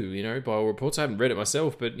book too, by all reports. I haven't read it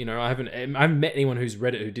myself, but, I haven't met anyone who's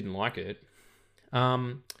read it who didn't like it.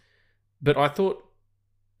 But I thought...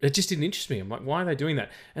 It just didn't interest me. I'm like, why are they doing that?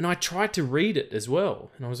 And I tried to read it as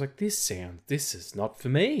well. And I was like, this is not for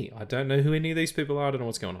me. I don't know who any of these people are. I don't know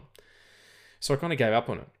what's going on. So I kind of gave up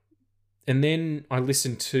on it. And then I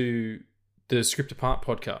listened to the Script Apart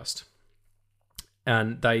podcast.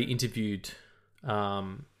 And they interviewed...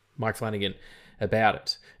 Mike Flanagan about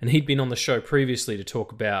it, and he'd been on the show previously to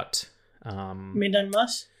talk about Midnight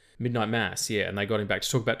Mass, yeah, and they got him back to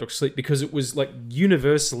talk about Dr. Sleep because it was like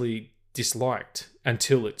universally disliked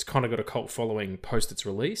until it's kind of got a cult following post its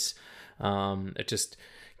release. It just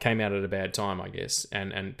came out at a bad time, I guess,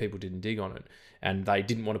 and people didn't dig on it, and they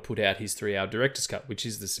didn't want to put out his 3-hour director's cut, which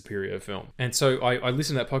is the superior film. And so I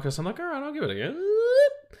listened to that podcast. I'm like, all right, I'll give it a go.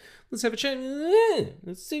 Let's have a chat.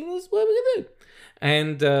 Let's see what we can do.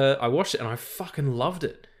 And I watched it and I fucking loved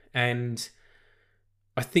it. And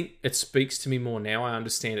I think it speaks to me more now. I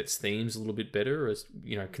understand its themes a little bit better, as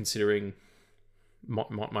considering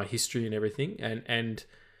my history and everything. And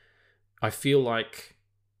I feel like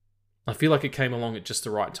it came along at just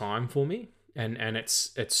the right time for me. And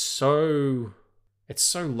it's so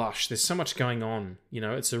lush. There's so much going on.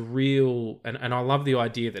 It's a real... And I love the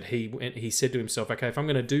idea that he said to himself, okay, if I'm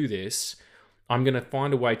going to do this, I'm going to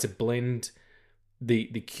find a way to blend the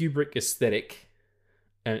Kubrick aesthetic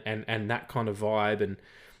and that kind of vibe. And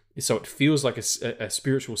so it feels like a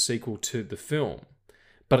spiritual sequel to the film,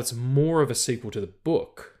 but it's more of a sequel to the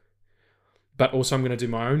book. But also I'm going to do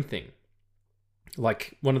my own thing.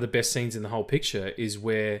 Like, one of the best scenes in the whole picture is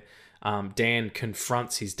where... Dan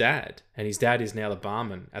confronts his dad, and his dad is now the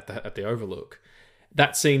barman at the Overlook.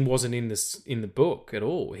 That scene wasn't in the book at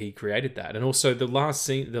all. He created that, and also the last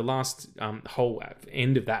scene, the last whole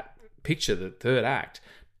end of that picture, the third act,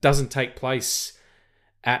 doesn't take place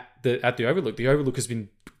at the Overlook. The Overlook has been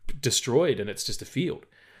destroyed, and it's just a field.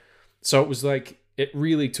 So it was like, it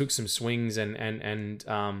really took some swings, and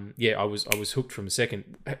yeah, I was hooked from a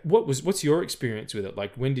second. What's your experience with it?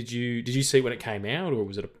 Like, when did you see it when it came out, or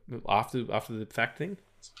was it after the fact thing?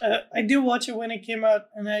 I did watch it when it came out,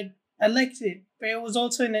 and I liked it, but it was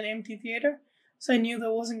also in an empty theater, so I knew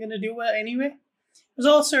that wasn't gonna do well anyway. It was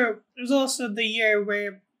also the year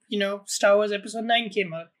where Star Wars Episode 9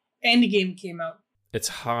 came out, Endgame came out. It's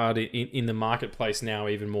hard in the marketplace now,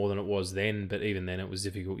 even more than it was then. But even then, it was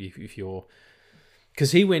difficult if you're...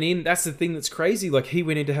 Because he went in... That's the thing that's crazy. Like, he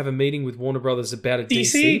went in to have a meeting with Warner Brothers about a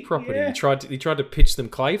DC property. Yeah. He tried to pitch them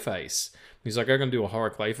Clayface. He's like, I'm going to do a horror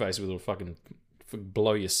Clayface with it'll fucking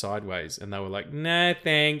blow you sideways. And they were like, nah,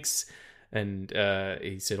 thanks. And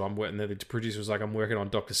he said, the producer was like, I'm working on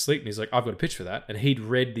Dr. Sleep. And he's like, I've got a pitch for that. And he'd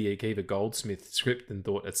read the Akiva Goldsmith script and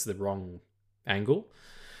thought it's the wrong angle.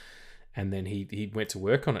 And then he went to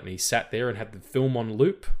work on it, and he sat there and had the film on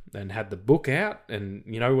loop and had the book out, and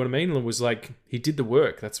you know what I mean? It was like, he did the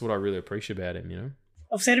work. That's what I really appreciate about him, you know?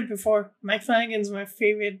 I've said it before. Mike Flanagan's my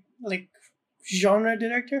favorite, like, genre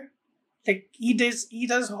director. Like, he does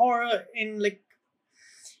horror in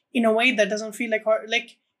a way that doesn't feel like horror.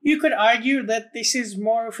 Like, you could argue that this is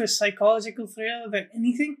more of a psychological thriller than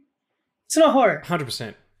anything. It's not horror.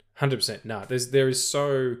 100%. No,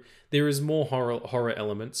 there is more horror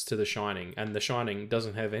elements to The Shining, and The Shining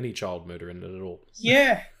doesn't have any child murder in it at all.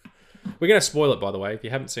 Yeah. We're going to spoil it, by the way. If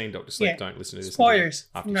you haven't seen Dr. Sleep, don't listen to this. Spoilers.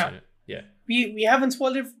 After you've seen it. Yeah. We haven't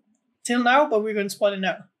spoiled it till now, but we're going to spoil it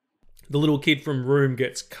now. The little kid from Room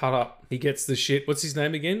gets cut up. He gets the shit. What's his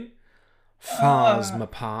name again?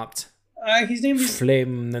 Phasmapart. His name is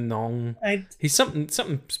Flemnong. He's something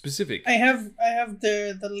specific. I have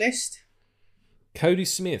the list. Cody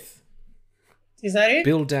Smith. Is that it?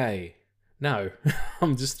 Bill Day. No,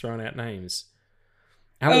 I'm just throwing out names.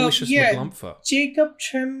 Aloysius McGlumpfer. Jacob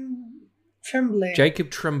Tremblay. Jacob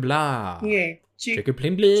Tremblay. Yeah. Jacob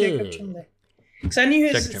Tremblay. Because I knew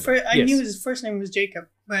his first name was Jacob,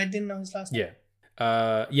 but I didn't know his last name.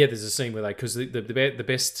 Yeah. There's a scene where because the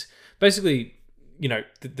best, basically, you know,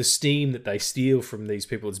 the steam that they steal from these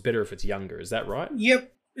people is better if it's younger. Is that right?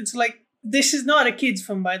 Yep. It's like, this is not a kid's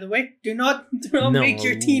film, by the way. Do not make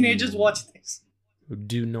your teenagers watch this.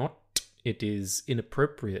 Do not. It is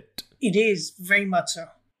inappropriate. It is, very much so.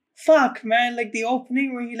 Fuck, man. Like the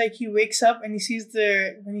opening where he wakes up and he sees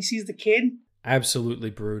the kid.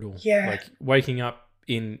 Absolutely brutal. Yeah. Like waking up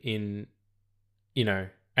in you know,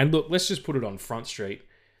 and look, let's just put it on Front Street.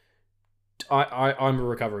 I'm a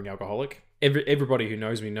recovering alcoholic. Everybody who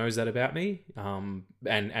knows me knows that about me.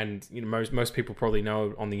 And you know, most people probably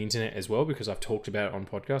know on the internet as well, because I've talked about it on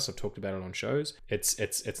podcasts. I've talked about it on shows.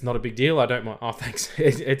 It's not a big deal. I don't mind. Oh, thanks.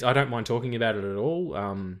 I don't mind talking about it at all.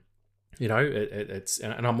 You know, it's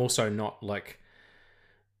and I'm also not like,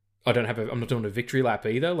 I'm not doing a victory lap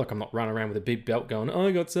either. Like, I'm not running around with a big belt going, oh,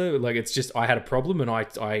 I got so. Like, it's just, I had a problem and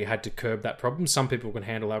I had to curb that problem. Some people can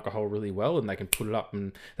handle alcohol really well and they can put it up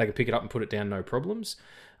and they can pick it up and put it down, no problems.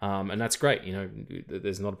 And that's great. You know,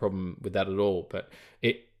 there's not a problem with that at all. But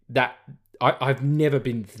I've never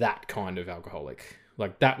been that kind of alcoholic.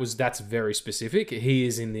 Like, that's very specific. He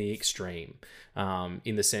is in the extreme,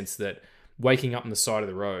 in the sense that waking up on the side of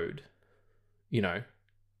the road, you know,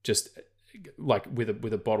 just like with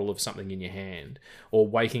a bottle of something in your hand, or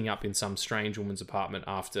waking up in some strange woman's apartment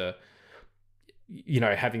after, you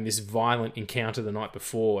know, having this violent encounter the night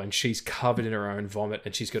before, and she's covered in her own vomit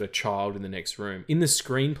and she's got a child in the next room. In the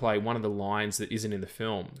screenplay, one of the lines that isn't in the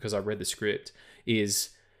film, because I read the script,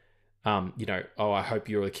 is, you know, oh, I hope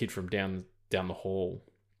you're a kid from down the hall.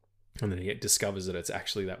 And then he discovers that it's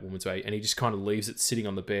actually that woman's baby, and he just kind of leaves it sitting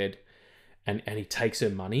on the bed, and he takes her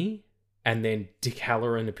money. And then Dick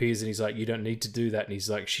Halloran appears and he's like, you don't need to do that. And he's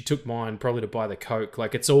like, she took mine probably to buy the Coke.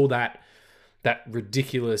 Like, it's all that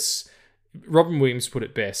ridiculous. Robin Williams put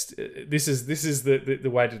it best. This is the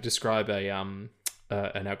way to describe an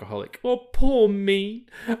alcoholic. Oh, poor me.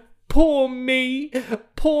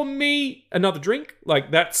 Another drink.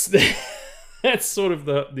 Like, that's sort of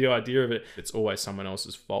the idea of it. It's always someone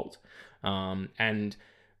else's fault. And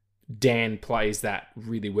Dan plays that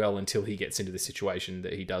really well until he gets into the situation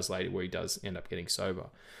that he does later, where he does end up getting sober.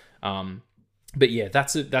 But yeah,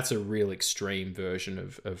 that's a real extreme version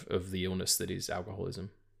of the illness that is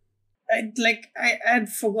alcoholism. I had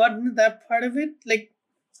forgotten that part of it. Like,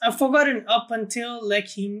 I've forgotten up until like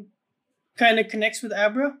he kind of connects with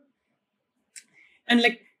Abra, and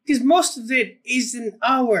like, because most of it is an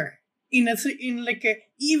hour even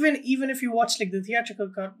if you watch like the theatrical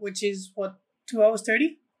cut, which is what, 2 hours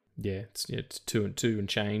 30. Yeah, it's 2 and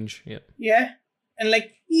change. Yeah. Yeah. And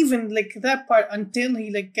like, even like that part until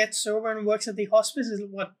he like gets sober and works at the hospice is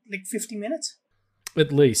what, like 50 minutes?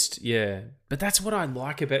 At least, yeah. But that's what I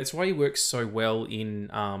like about it. It's why he works so well in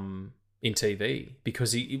TV,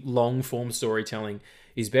 because long form storytelling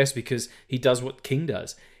is best, because he does what King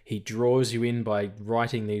does. He draws you in by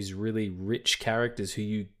writing these really rich characters who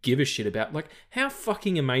you give a shit about. Like, how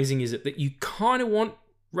fucking amazing is it that you kind of want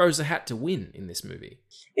Rosa Hatt to win in this movie?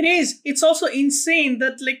 It is. It's also insane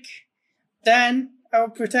that like Dan our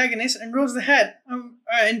protagonist, and Rose the Hat, our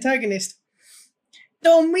antagonist,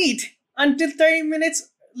 don't meet until 30 minutes,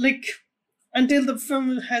 until the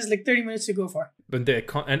film has 30 minutes to go for. But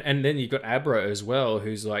and then you've got Abra as well,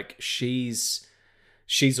 who's like, she's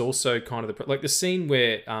also kind of the scene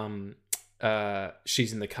where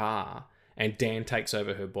she's in the car and Dan takes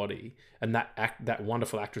over her body, and that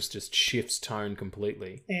wonderful actress just shifts tone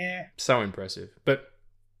completely. Yeah, so impressive. But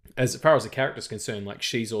as far as the character's concerned,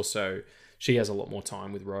 she has a lot more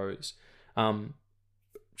time with Rose.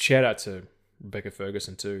 Shout out to Rebecca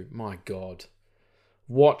Ferguson too. My God,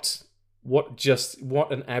 what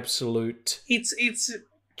an absolute it's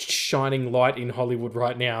shining light in Hollywood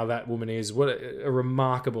right now. That woman is what a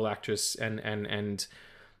remarkable actress, and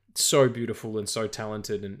so beautiful and so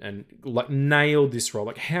talented, and nailed this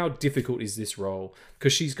role. How difficult is this role?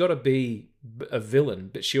 Because she's got to be a villain,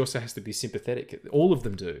 but she also has to be sympathetic. All of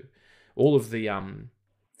them do. All of the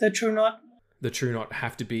True Knot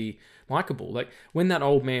have to be likable. When that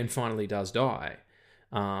old man finally does die,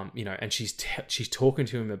 and she's talking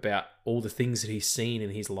to him about all the things that he's seen in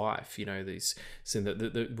his life,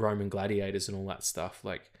 the Roman gladiators and all that stuff.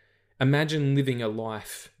 Imagine living a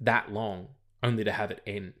life that long only to have it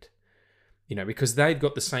end, because they've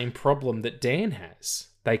got the same problem that Dan has.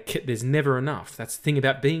 There's never enough. That's the thing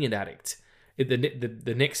about being an addict.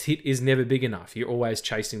 The next hit is never big enough. You're always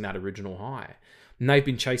chasing that original high. And they've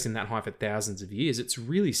been chasing that high for thousands of years. It's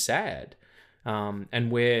really sad.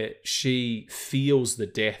 And where she feels the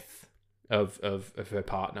death of her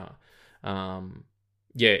partner.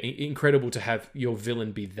 Incredible to have your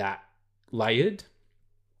villain be that layered,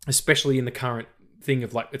 especially in the current thing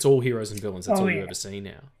of it's all heroes and villains. That's all you ever see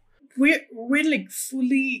now. We're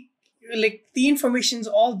fully the information's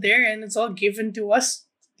all there and it's all given to us,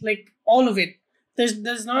 all of it.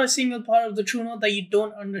 There's not a single part of the True Note that you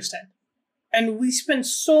don't understand, and we spend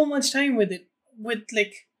so much time with it, with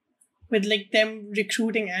them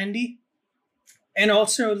recruiting Andy, and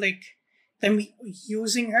also them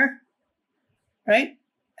using her, right?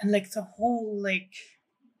 And the whole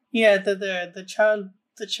the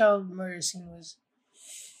child murder scene was.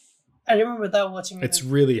 I remember that watching it. It's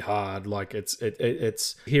really hard.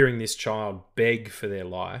 It's hearing this child beg for their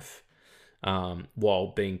life, while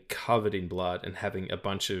being covered in blood and having a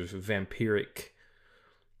bunch of vampiric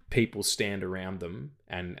people stand around them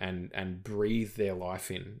and breathe their life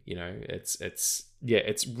in.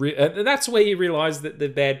 That's where you realize that the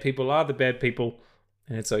bad people are the bad people,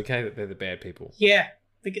 and it's okay that they're the bad people. Yeah.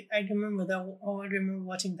 I remember that. I remember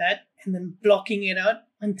watching that and then blocking it out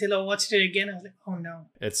until I watched it again. I was like, oh no.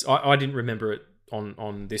 I didn't remember it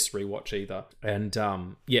on this rewatch either. And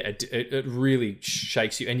it really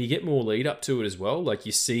shakes you, and you get more lead up to it as well.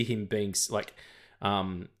 You see him being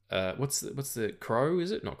what's the Crow?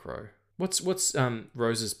 Is it not Crow? What's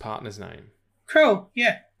Rose's partner's name? Crow.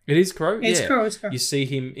 Yeah. It is Crow. It's yeah. Crow. It's Crow. You see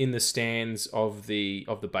him in the stands of the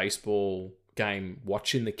baseball game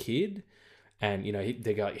watching the kid. And,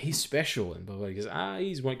 they go, he's special. And blah, blah, he goes,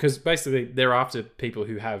 he's one. Because basically they're after people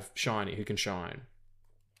who can shine.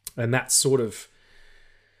 And that's sort of,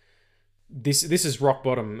 this is rock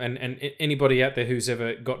bottom. And anybody out there who's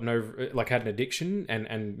ever gotten over, had an addiction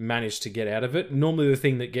and managed to get out of it, normally the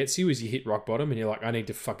thing that gets you is you hit rock bottom and you're like, I need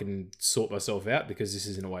to fucking sort myself out because this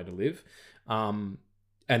isn't a way to live. And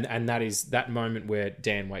that is that moment where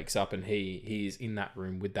Dan wakes up and he is in that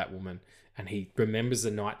room with that woman. And he remembers the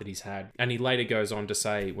night that he's had. And he later goes on to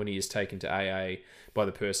say, when he is taken to AA by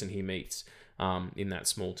the person he meets in that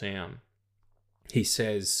small town, he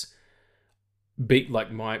says,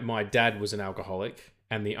 my dad was an alcoholic,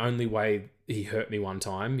 and the only way he hurt me one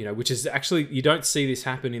time, which is actually, you don't see this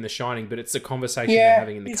happen in The Shining, but it's a conversation they're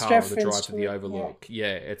having in the car on the drive to the Overlook.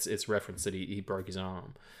 Yeah, it's referenced that he broke his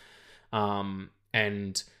arm.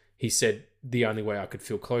 And he said the only way I could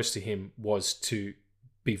feel close to him was to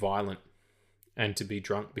be violent and to be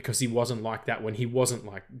drunk, because he wasn't like that when he wasn't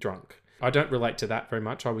drunk. I don't relate to that very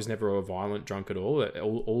much. I was never a violent drunk at all.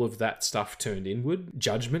 All of that stuff turned inward.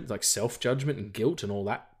 Judgment, self-judgment and guilt and all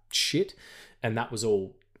that shit. And that was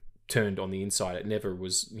all turned on the inside. It never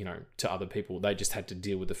was, to other people. They just had to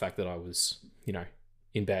deal with the fact that I was,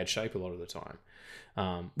 in bad shape a lot of the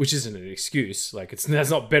time. Which isn't an excuse. That's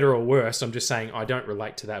not better or worse. I'm just saying I don't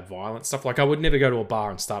relate to that violent stuff. I would never go to a bar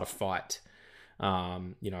and start a fight.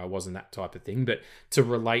 I wasn't that type of thing, but to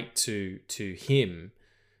relate to him,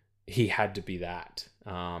 he had to be that,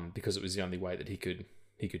 because it was the only way that he could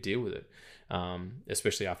deal with it,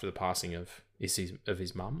 especially after the passing of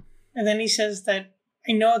his mum. And then he says that,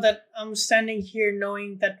 I know that I'm standing here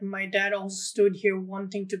knowing that my dad also stood here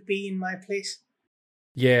wanting to be in my place.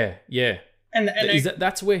 Yeah. And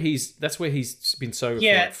that's where he's been sober for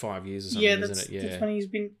like 5 years or something, isn't it? Yeah, that's when he's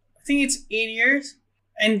been. I think it's 8 years,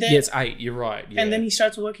 and then it's 8. You're right. Yeah. And then he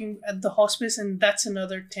starts working at the hospice, and that's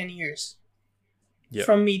another 10 years. Yep.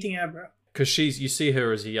 From meeting Abra. Because you see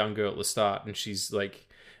her as a young girl at the start, and she's like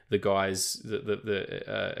the guys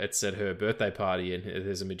it's at her birthday party, and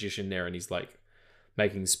there's a magician there, and he's like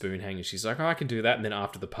making the spoon hang, and she's like, oh, I can do that. And then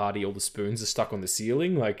after the party, all the spoons are stuck on the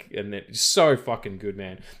ceiling, like, and it's so fucking good,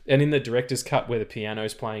 man. And in the director's cut where the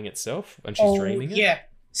piano's playing itself and she's dreaming it. Yeah.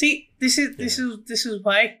 See, this is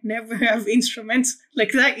why never have instruments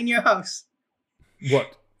like that in your house.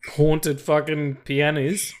 What haunted fucking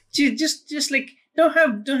pianos? Just like don't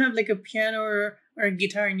have like a piano or a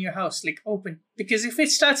guitar in your house, like open, because if it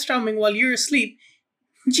starts strumming while you're asleep,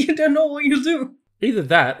 you don't know what you'll do. Either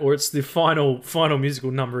that, or it's the final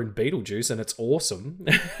musical number in Beetlejuice, and it's awesome.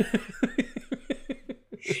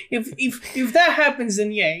 If that happens,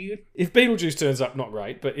 then yeah. If Beetlejuice turns up, not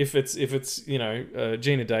great. But if it's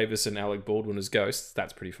Gina Davis and Alec Baldwin as ghosts,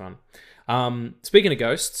 that's pretty fun. Speaking of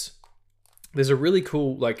ghosts, there's a really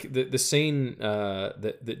cool the scene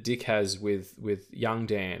that Dick has with young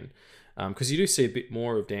Dan. Because you do see a bit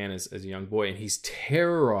more of Dan as a young boy, and he's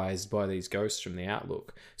terrorized by these ghosts from the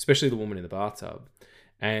Outlook, especially the woman in the bathtub,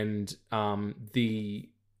 and the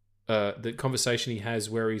conversation he has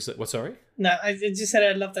where he's like, "What? Sorry?" No, I just said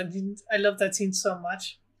I love that. I love that scene so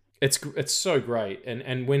much. It's so great,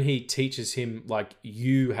 and when he teaches him like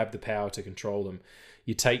you have the power to control them,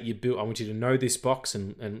 you build. I want you to know this box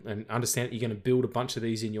and understand that you're going to build a bunch of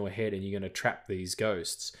these in your head, and you're going to trap these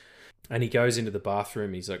ghosts. And he goes into the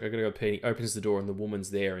bathroom. He's like, I gotta go pee. He opens the door and the woman's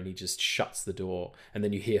there, and he just shuts the door. And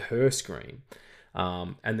then you hear her scream.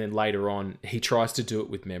 And then later on, he tries to do it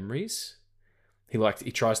with memories. He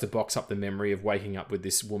tries to box up the memory of waking up with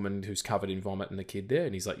this woman who's covered in vomit and the kid there.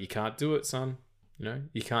 And he's like, you can't do it, son.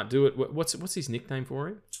 You can't do it. What's his nickname for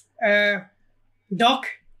him? Doc.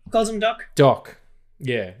 Calls him Doc. Doc.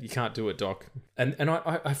 Yeah, you can't do it, Doc. And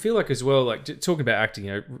I feel like as well, like talking about acting,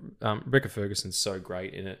 Rebecca Ferguson's so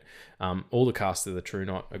great in it. All the cast of the True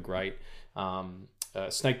Knot are great.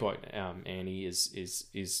 Snakebite Annie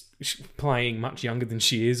is playing much younger than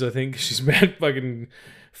she is. I think she's about fucking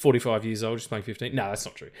 45 years old. She's playing 15. No, that's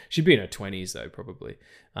not true. She'd be in her 20s though, probably.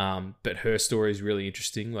 But her story is really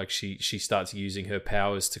interesting. Like she starts using her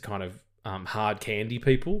powers to kind of hard candy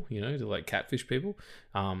people, to like catfish people,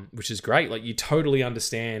 which is great. Like you totally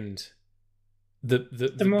understand the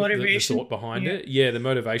motivation, the thought behind it. Yeah, the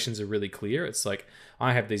motivations are really clear. It's like,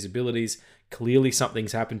 I have these abilities. Clearly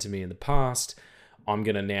something's happened to me in the past. I'm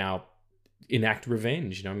going to now enact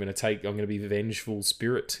revenge. I'm going to be a vengeful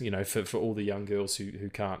spirit, for all the young girls who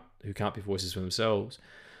can't be voices for themselves.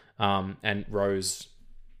 And Rose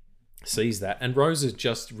sees that. And Rose is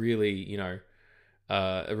just really,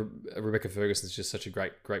 Rebecca Ferguson is just such a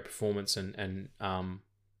great performance, and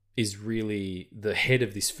is really the head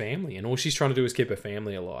of this family, and all she's trying to do is keep her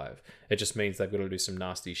family alive. It just means they've got to do some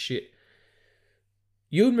nasty shit.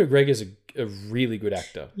 Ewan McGregor's a really good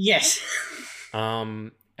actor. Yes.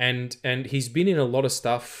 And he's been in a lot of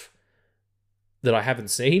stuff that I haven't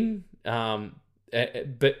seen. But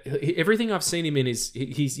everything I've seen him in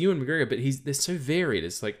he's Ewan McGregor, but they're so varied.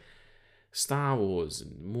 It's like Star Wars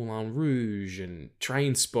and Moulin Rouge and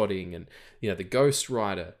Train Spotting and The Ghost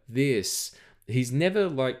Rider. He's never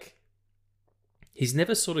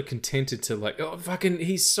sort of contented to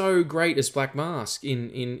he's so great as Black Mask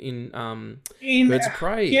in Birds of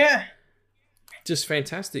Prey. Yeah. Just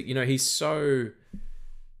fantastic. He's so,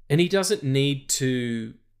 and he doesn't need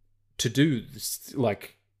to do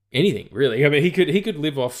anything really. I mean, he could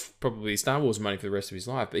live off probably Star Wars money for the rest of his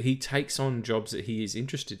life, but he takes on jobs that he is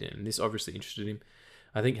interested in. And this obviously interested him.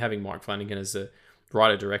 I think having Mike Flanagan as a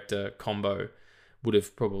writer-director combo would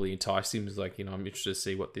have probably enticed him. It's like, I'm interested to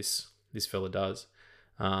see what this fella does.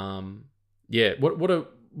 What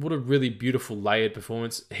a really beautiful layered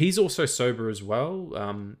performance. He's also sober as well.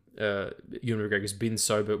 Ewan McGregor's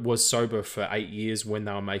was sober for 8 years when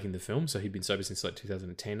they were making the film, so he'd been sober since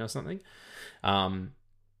 2010 or something. And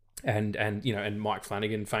Mike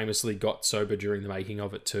Flanagan famously got sober during the making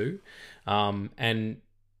of it too.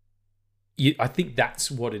 I think that's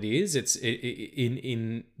what it is. It's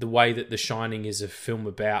in the way that The Shining is a film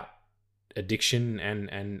about addiction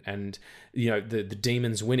and the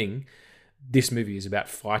demons winning. This movie is about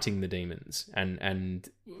fighting the demons, and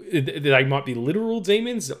they might be literal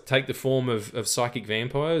demons that take the form of psychic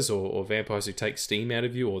vampires or vampires who take steam out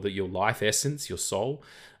of you, or your life essence, your soul,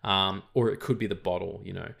 or it could be the bottle.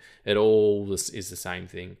 It all is the same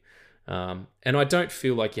thing. And I don't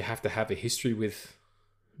feel like you have to have a history with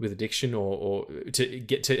with addiction, or to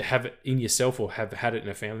get to have it in yourself, or have had it in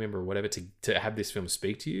a family member or whatever, to have this film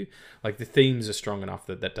speak to you. Like, the themes are strong enough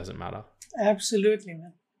that doesn't matter. Absolutely,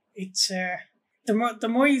 man. It's the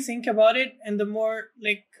more you think about it, and the more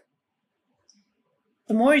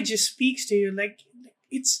it just speaks to you. Like,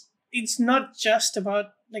 it's not just about,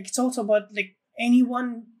 like, it's also about, like,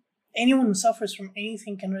 anyone who suffers from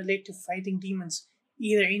anything can relate to fighting demons,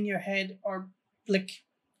 either in your head or like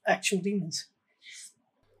actual demons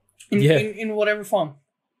in whatever form,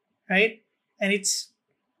 right? And it's,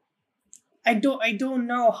 I don't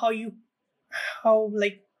know how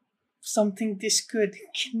like something this good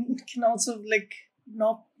can also like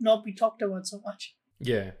not be talked about so much.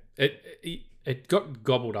 Yeah, it got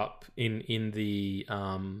gobbled up in the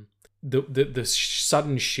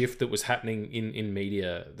sudden shift that was happening in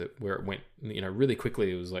media, where it went, really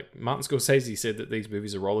quickly. It was like Martin Scorsese said that these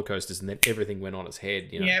movies are roller coasters, and then everything went on its head.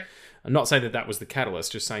 Yep. I'm not saying that was the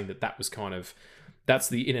catalyst, just saying that was kind of, that's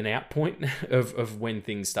the in and out point of when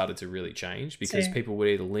things started to really change, because people would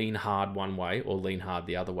either lean hard one way or lean hard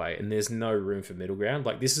the other way, and there's no room for middle ground.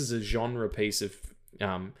 Like, this is a genre piece of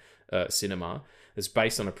cinema that's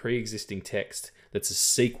based on a pre-existing text that's a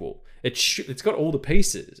sequel. It's got all the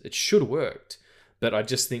pieces. It should have worked, but I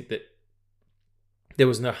just think that there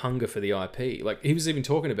was no hunger for the IP. Like, he was even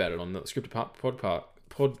talking about it on the Script Apart podcast.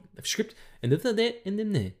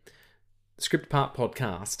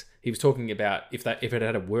 He was talking about if it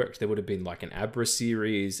had worked, there would have been like an Abra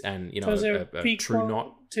series, and a True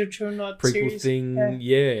Knot prequel series thing.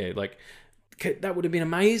 Yeah, like that would have been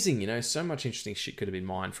amazing. So much interesting shit could have been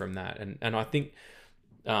mined from that, and I think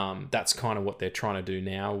that's kind of what they're trying to do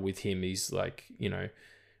now with him. He's like, he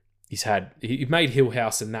made Hill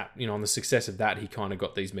House, and that, on the success of that, he kind of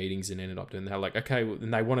got these meetings and ended up doing that. Like, okay, well,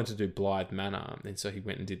 and they wanted to do Blythe Manor, and so he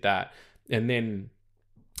went and did that, and then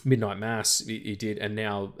Midnight Mass he did, and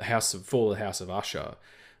now Fall of the House of Usher.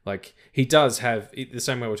 Like, he does have, the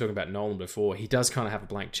same way we were talking about Nolan before, he does kind of have a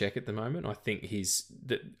blank check at the moment. I think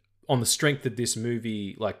on the strength of this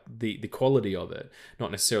movie, like the quality of it, not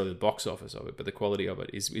necessarily the box office of it, but the quality of it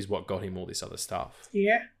is what got him all this other stuff.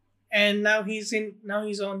 Yeah, and now he's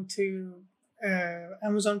on to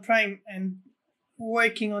Amazon Prime and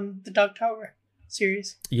working on the Dark Tower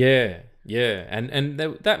series. Yeah, and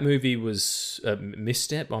that movie was a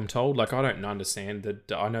misstep, I'm told. Like, I don't understand that.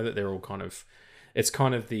 I know that they're all kind of, it's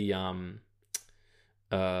kind of the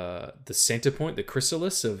center point, the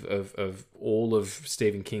chrysalis of all of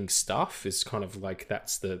Stephen King's stuff is kind of like,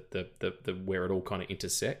 that's the where it all kind of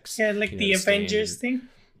intersects. Yeah, like the Avengers thing.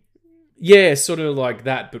 Yeah, sort of like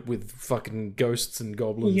that, but with fucking ghosts and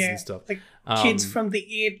goblins and stuff. Like kids from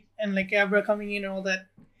the 8 and like Abra coming in and all that.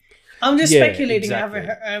 I'm just speculating. Exactly.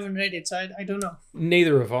 I haven't read it, so I don't know.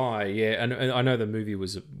 Neither have I. Yeah, and I know the movie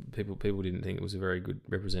was people didn't think it was a very good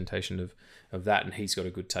representation of that, and he's got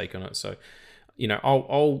a good take on it. So,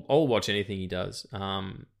 I'll watch anything he does.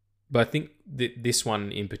 But I think this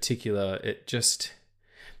one in particular, it just,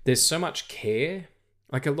 there's so much care.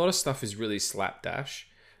 Like, a lot of stuff is really slapdash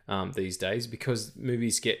these days, because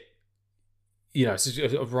movies get,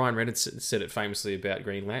 Ryan Reynolds said it famously about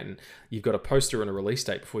Green Lantern. You've got a poster and a release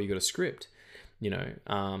date before you got a script.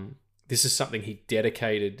 This is something he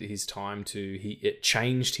dedicated his time to. It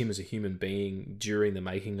changed him as a human being during the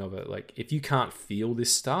making of it. Like, if you can't feel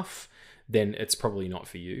this stuff, then it's probably not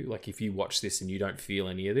for you. Like, if you watch this and you don't feel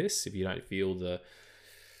any of this, if you don't feel the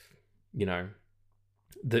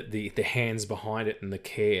hands behind it and the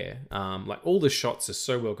care, like, all the shots are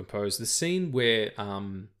so well composed. The scene where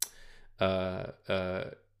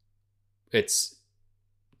it's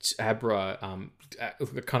Abra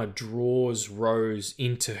kind of draws Rose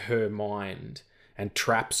into her mind and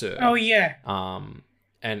traps her. Oh yeah.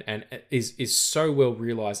 And is so well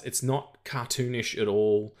realized. It's not cartoonish at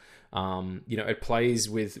all. It plays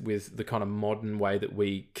with the kind of modern way that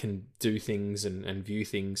we can do things and view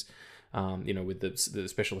things. With the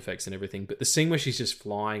special effects and everything. But the scene where she's just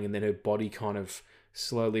flying and then her body kind of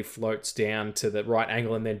slowly floats down to the right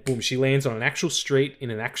angle, and then boom, she lands on an actual street in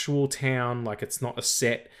an actual town. Like, it's not a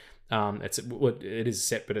set. It is a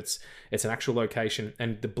set, but it's an actual location.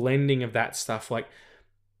 And the blending of that stuff, like,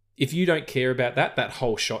 if you don't care about that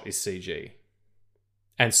whole shot is CG,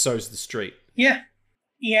 and so's the street. Yeah.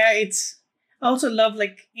 I also love,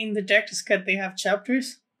 like, in the director's cut they have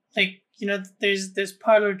chapters. Like, there's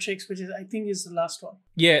Parlor Tricks, which I think is the last one.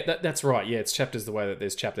 Yeah, that's right. Yeah, it's chapters the way that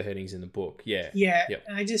there's chapter headings in the book. Yeah. Yeah. Yep.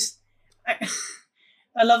 And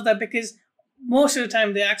I love that, because most of the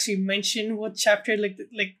time they actually mention what chapter, like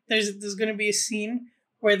there's going to be a scene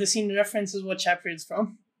where the scene references what chapter it's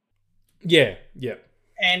from. Yeah. Yeah.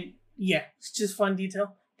 And yeah, it's just fun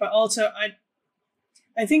detail. But also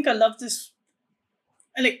I think I love this.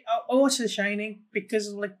 I watched The Shining because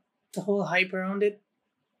of like the whole hype around it.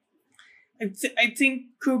 I think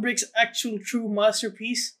Kubrick's actual true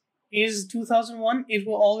masterpiece is 2001. It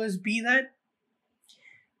will always be that,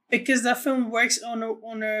 because that film works on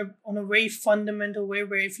a very fundamental way,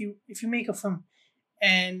 where if you make a film,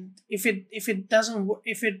 and if it doesn't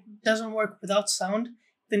work without sound,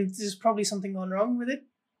 then there's probably something gone wrong with it.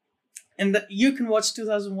 And that you can watch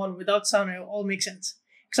 2001 without sound and it all makes sense,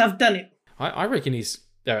 because I've done it. I reckon he's.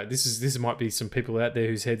 This might be some people out there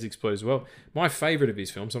whose heads explode as well. My favourite of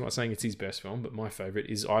his films, I'm not saying it's his best film, but my favourite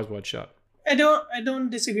is Eyes Wide Shut. I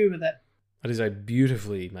don't disagree with that. That is a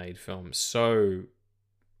beautifully made film. So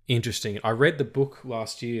interesting. I read the book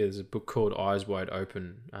last year. There's a book called Eyes Wide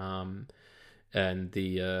Open. And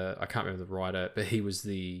I can't remember the writer, but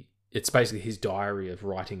it's basically his diary of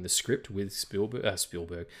writing the script with Spielberg,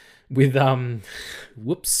 with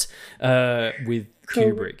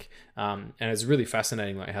Kubrick. And it's really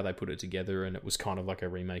fascinating, like how they put it together. And it was kind of like a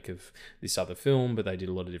remake of this other film, but they did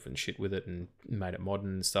a lot of different shit with it and made it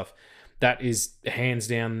modern and stuff. That is hands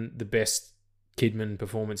down the best Kidman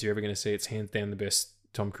performance you're ever going to see. It's hands down the best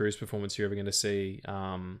Tom Cruise performance you're ever going to see.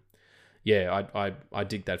 I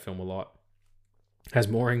dig that film a lot. Has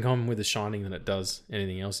more in common with The Shining than it does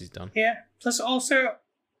anything else he's done. Yeah. Plus, also,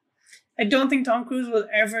 I don't think Tom Cruise will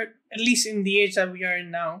ever, at least in the age that we are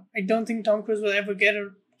in now, I don't think Tom Cruise will ever get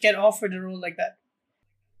offered a role like that.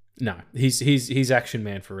 No, he's action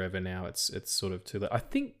man forever now. It's sort of too late. I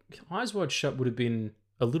think Eyes Wide Shut would have been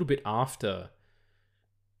a little bit after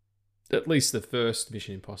at least the first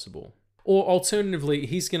Mission Impossible. Or alternatively,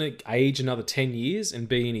 he's going to age another 10 years and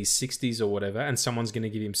be in his 60s or whatever, and someone's going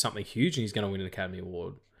to give him something huge and he's going to win an Academy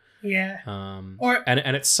Award. Yeah. And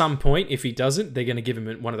at some point, if he doesn't, they're going to give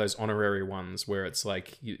him one of those honorary ones where it's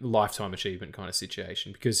like lifetime achievement kind of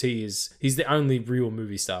situation, because he's the only real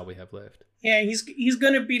movie star we have left. Yeah, he's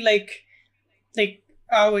going to be like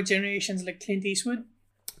our generation's like Clint Eastwood.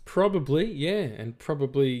 Probably, yeah, and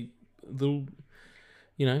probably a little,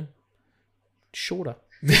 shorter.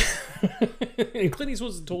 And Clint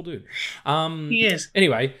Eastwood's a tall dude. He is.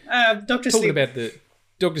 Anyway, Dr. talking Sleep. about the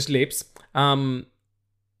Dr. Sleeps.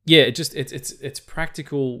 Yeah, it's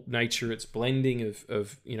practical nature. It's blending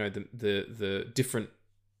of the different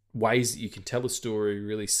ways that you can tell a story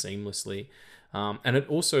really seamlessly. And it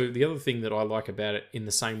also, the other thing that I like about it, in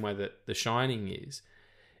the same way that The Shining is,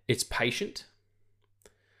 it's patient.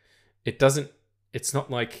 It's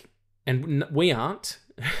not like, and we aren't.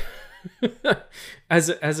 as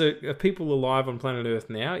a people alive on planet Earth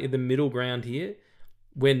now, in the middle ground here,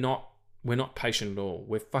 we're not patient at all.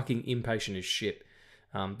 We're fucking impatient as shit,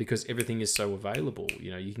 because everything is so available.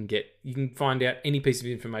 You can find out any piece of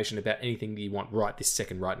information about anything that you want right this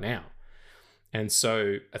second, right now. And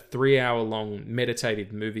so a 3-hour-long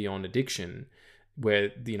meditative movie on addiction, where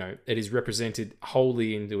it is represented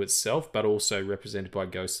wholly into itself, but also represented by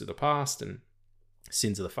ghosts of the past and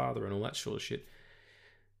sins of the father and all that sort of shit.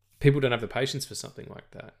 People don't have the patience for something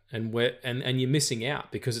like that, and you're missing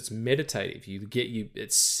out because it's meditative.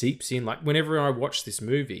 It seeps in. Like, whenever I watch this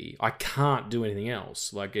movie, I can't do anything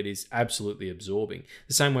else. Like, it is absolutely absorbing.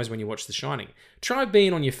 The same way as when you watch The Shining. Try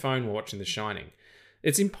being on your phone while watching The Shining.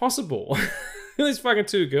 It's impossible. These fucking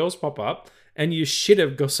two girls pop up, and you shit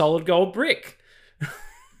a solid gold brick.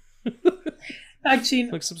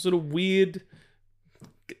 Actually, like some sort of weird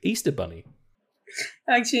Easter bunny.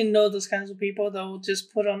 I actually know those kinds of people that will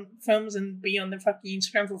just put on films and be on their fucking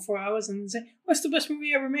Instagram for 4 hours and say, "What's the best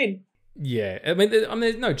movie ever made?" Yeah, I mean,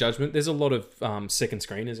 there's no judgment. There's a lot of second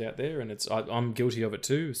screeners out there, and I'm guilty of it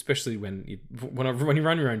too. Especially when you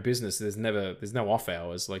run your own business, there's no off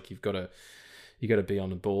hours. Like, you got to be on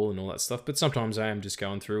the ball and all that stuff. But sometimes I am just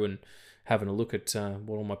going through and having a look at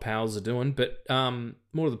what all my pals are doing. But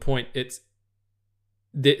more to the point,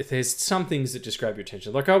 there's some things that just grab your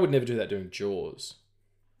attention. Like, I would never do that doing Jaws.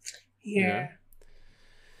 Yeah.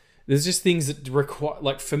 There's just things that require,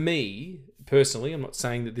 like, for me personally, I'm not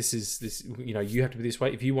saying that this you have to be this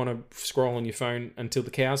way. If you want to scroll on your phone until the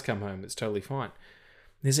cows come home, it's totally fine.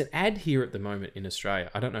 There's an ad here at the moment in Australia.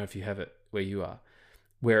 I don't know if you have it where you are,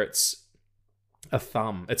 where it's a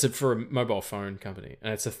thumb. It's for a mobile phone company,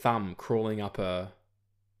 and it's a thumb crawling up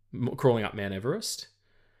Mount Everest,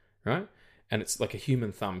 right? And it's like a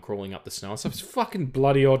human thumb crawling up the snow and stuff. It's fucking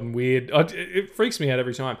bloody odd and weird. It freaks me out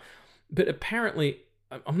every time. But apparently,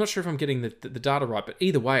 I'm not sure if I'm getting the data right, but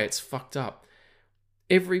either way, it's fucked up.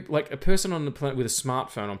 A person on the planet with a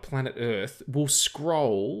smartphone on planet Earth will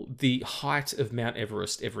scroll the height of Mount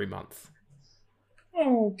Everest every month.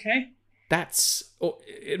 Oh, okay.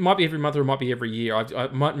 It might be every month or it might be every year.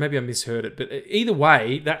 Maybe I misheard it, but either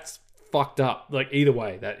way, that's fucked up. Like either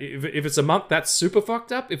way, that if it's a month, that's super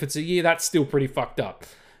fucked up. If it's a year, that's still pretty fucked up.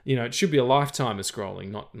 You know, it should be a lifetime of scrolling,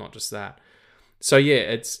 not just that. So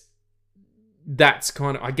yeah, that's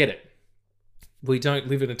kind of, I get it. We don't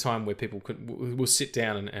live in a time where people will sit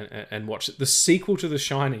down and watch the sequel to The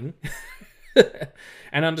Shining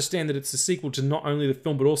and understand that it's a sequel to not only the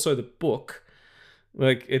film but also the book.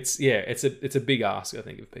 Like it's a big ask, I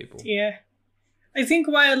think, of people. Yeah, I think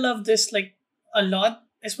why I love this like a lot,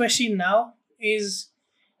 especially now, is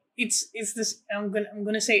it's this. I'm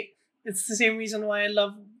gonna say it's the same reason why I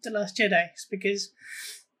love The Last Jedi. It's because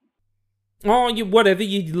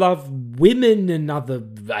you love women and other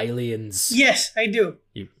aliens. Yes, I do.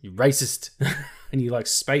 You racist. And you like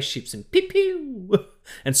spaceships and pew pew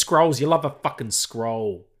and scrolls. You love a fucking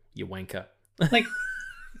scroll, you wanker. Like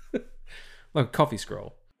a coffee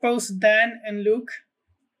scroll. Both Dan and Luke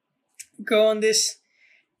go on this.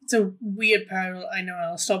 It's a weird parallel. I know,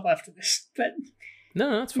 I'll stop after this, but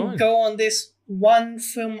no, that's fine. Go on this one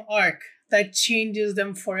film arc that changes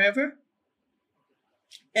them forever.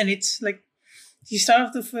 And it's like, you start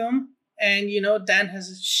off the film and, you know, Dan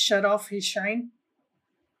has shut off his shine.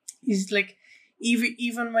 He's like,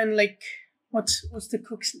 even when like, what's the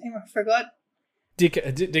cook's name? I forgot.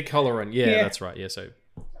 Dick Halloran. Yeah, that's right. Yeah,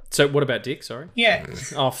 so what about Dick? Sorry. Yeah.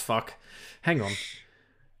 Oh, fuck. Hang on.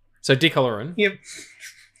 So Dick Halloran. Yep.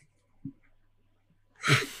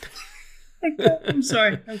 I'm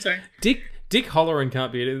sorry. Dick Halloran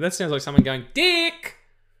can't be it. That sounds like someone going, Dick!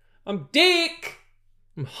 I'm Dick!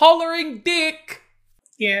 I'm hollering Dick!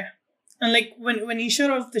 Yeah. And like when he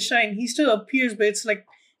shut off the shine, he still appears, but it's like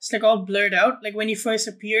all blurred out. Like when he first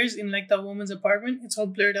appears in like that woman's apartment, it's all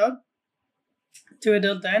blurred out to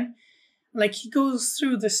adult Dan. Like he goes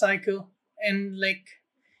through the cycle and like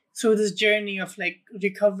through this journey of like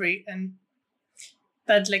recovery, and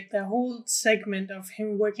that like the whole segment of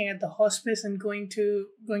him working at the hospice and going to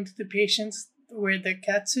the patients where the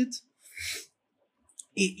cat sits,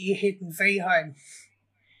 it hit me very hard.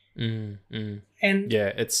 And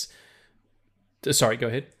yeah, it's sorry, go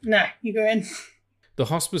ahead. Nah, you go ahead. The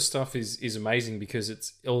hospice stuff is amazing because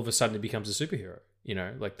it's all of a sudden it becomes a superhero. You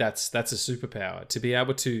know, like that's a superpower to be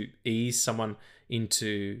able to ease someone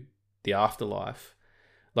into the afterlife,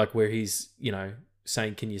 like where he's, you know,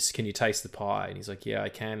 saying, can you taste the pie? And he's like, yeah, I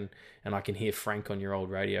can. And I can hear Frank on your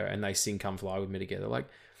old radio, and they sing Come Fly With Me together. Like,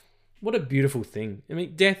 what a beautiful thing. I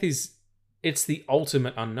mean, death it's the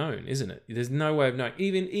ultimate unknown, isn't it? There's no way of knowing.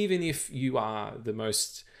 Even if you are the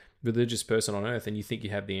most religious person on earth and you think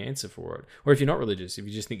you have the answer for it, or if you're not religious, if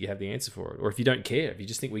you just think you have the answer for it, or if you don't care, if you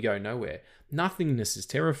just think we go nowhere, nothingness is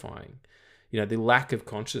terrifying. You know, the lack of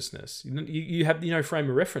consciousness. You have no frame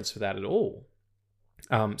of reference for that at all.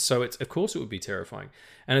 So it's, of course it would be terrifying.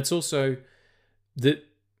 And it's also that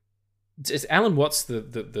it's Alan Watts,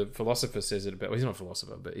 the philosopher, says it about, well, he's not a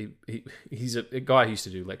philosopher, but he's a guy who used to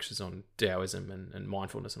do lectures on Taoism and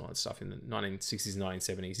mindfulness and all that stuff in the 1960s and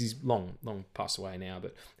 1970s. He's long passed away now,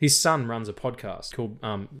 but his son runs a podcast called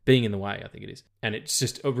Being in the Way, I think it is. And it's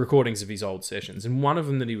just recordings of his old sessions. And one of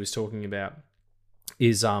them that he was talking about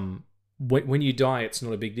is when you die, it's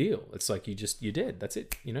not a big deal. It's like you're dead. That's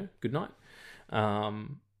it. You know, good night.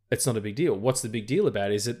 It's not a big deal. What's the big deal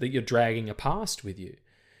about it is that you're dragging a past with you.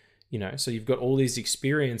 You know, so you've got all these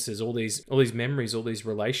experiences, all these memories, all these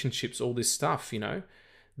relationships, all this stuff, you know,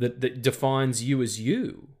 that defines you as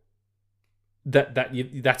you.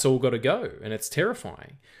 That's all got to go, and it's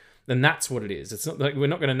terrifying. And that's what it is. It's not like we're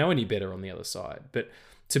not going to know any better on the other side, but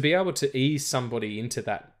to be able to ease somebody into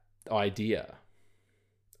that idea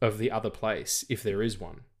of the other place, if there is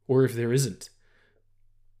one, or if there isn't.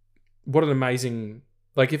 What an amazing,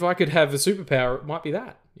 like if I could have a superpower, it might be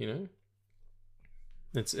that, you know.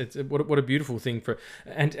 It's what a beautiful thing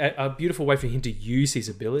and a beautiful way for him to use his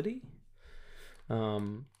ability,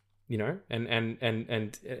 you know,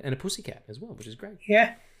 and a pussycat as well, which is great.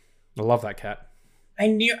 Yeah, I love that cat. I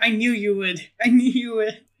knew you would.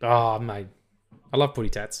 Oh, mate, I love putty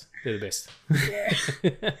tats. They're the best. Yeah.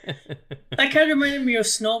 That cat reminded me of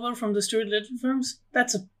Snowball from the Stuart Little films.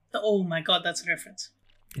 Oh my god, that's a reference.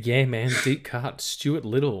 Yeah, man, deep cut. Stuart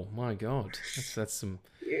Little. My god, that's some.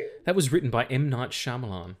 That was written by M. Night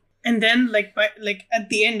Shyamalan. And then, like at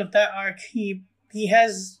the end of that arc, he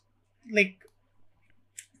has like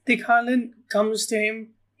Dick Harlan comes to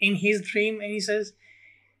him in his dream, and he says,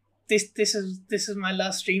 "This is my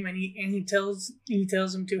last dream," and he tells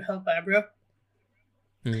him to help Abra.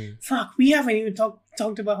 Fuck, we haven't even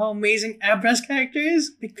talked about how amazing Abra's character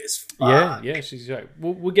is, because fuck. Yeah, she's great.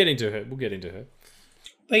 We'll get into her.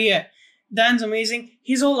 But yeah, Dan's amazing.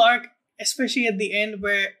 His whole arc, especially at the end,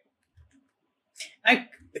 where I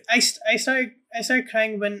started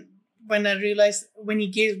crying when when I realized when he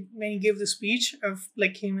gave the speech of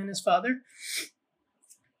like him and his father,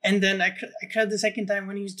 and then I cried the second time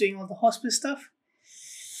when he was doing all the hospice stuff,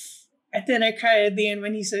 and then I cried at the end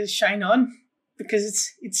when he says "Shine on,"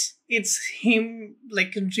 because it's him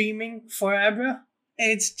like dreaming for Abra,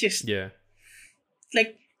 and it's just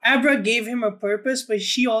like Abra gave him a purpose, but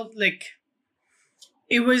she all like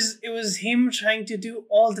it was him trying to do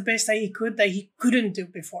all the best that he couldn't do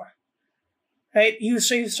before. Right? He was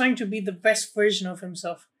trying to be the best version of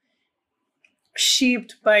himself,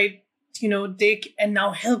 shaped by, Dick, and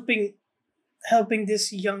now helping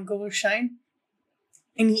this young girl shine.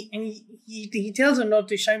 And he tells her not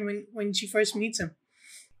to shine when she first meets him.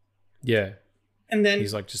 Yeah. And then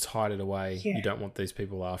he's like, just hide it away. Yeah. You don't want these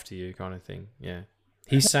people after you, kind of thing. Yeah.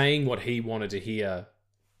 He's saying what he wanted to hear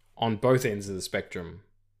on both ends of the spectrum.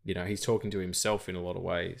 He's talking to himself in a lot of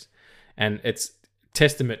ways. And it's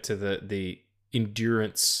testament to the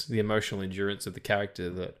endurance, the emotional endurance of the character,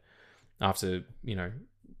 that after,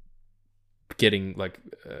 getting like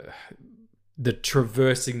the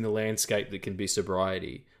traversing the landscape that can be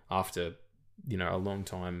sobriety after, a long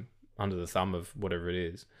time under the thumb of whatever it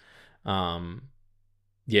is.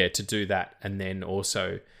 To do that, and then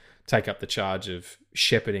also take up the charge of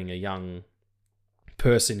shepherding a young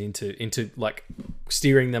person into like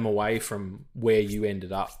steering them away from where you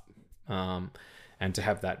ended up, and to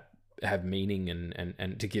have meaning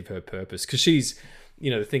and to give her purpose, because she's,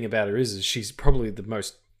 the thing about her is she's probably the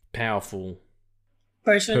most powerful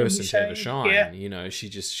person to ever shine. Yeah.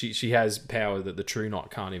 She has power that the True Knot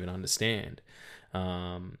can't even understand,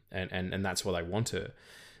 and that's why they want her.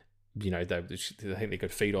 I think they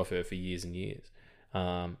could feed off her for years and years.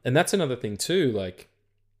 And that's another thing too, like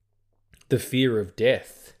the fear of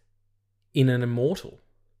death in an immortal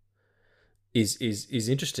is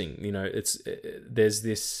interesting.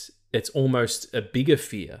 It's almost a bigger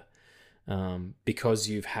fear, because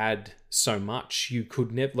you've had so much. You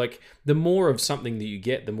could never, like, the more of something that you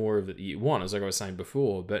get, the more of it you want, as like I was saying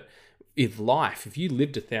before. But if you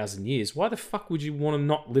lived 1,000 years, why the fuck would you want to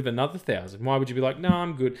not live another 1,000? Why would you be like, no,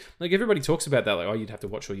 I'm good? Like, everybody talks about that, like, oh, you'd have to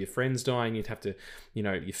watch all your friends dying, you'd have to,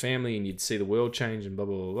 your family, and you'd see the world change and blah,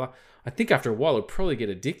 blah, blah, blah. I think after a while it'd probably get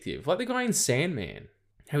addictive. Like the guy in Sandman,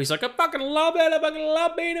 how he's like, I fucking love it, I fucking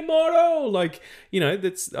love being immortal. Like,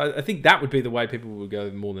 I think that would be the way people would go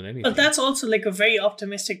more than anything. But that's also like a very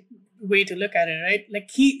optimistic way to look at it, right? Like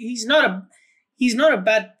he's not a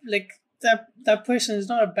bad, like, that person is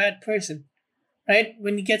not a bad person, right?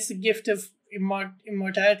 When he gets the gift of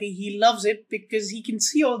immortality, he loves it because he can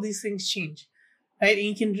see all these things change, right? And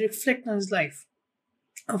he can reflect on his life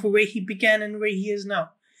of where he began and where he is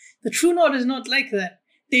now. The True Knot is not like that.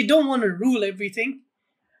 They don't want to rule everything,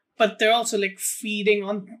 but they're also like feeding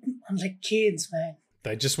on like kids, man.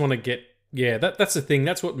 They just want to get. Yeah, that's the thing.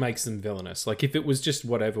 That's what makes them villainous. Like, if it was just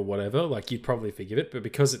whatever, like, you'd probably forgive it. But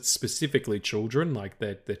because it's specifically children, like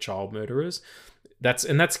they're child murderers, that's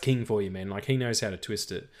King for you, man. Like, he knows how to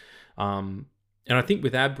twist it. And I think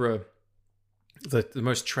with Abra, the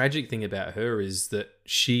most tragic thing about her is that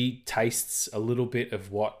she tastes a little bit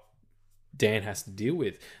of what Dan has to deal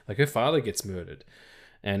with. Like, her father gets murdered,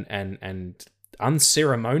 and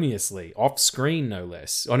unceremoniously, off screen, no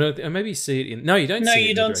less. Oh no, maybe you see it in. No, you don't. No, see it you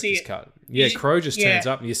in don't the see director's it. cut. Yeah, Crow just turns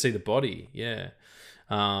up and you see the body. Yeah,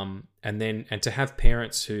 and to have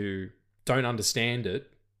parents who don't understand it,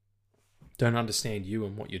 don't understand you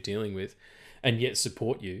and what you're dealing with, and yet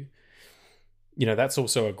support you. That's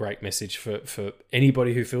also a great message for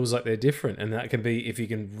anybody who feels like they're different. And that can be if you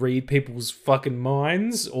can read people's fucking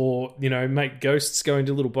minds, or, make ghosts go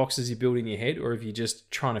into little boxes you build in your head, or if you're just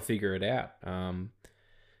trying to figure it out.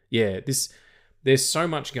 There's so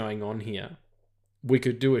much going on here. We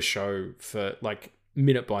could do a show for like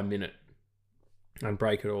minute by minute and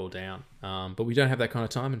break it all down. But we don't have that kind of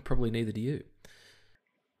time, and probably neither do you.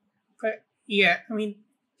 But yeah, I mean,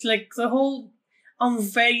 like I'm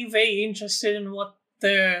very, very interested in what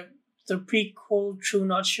the prequel True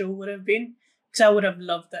Knot show would have been, because I would have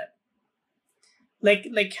loved that. Like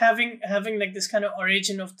having like this kind of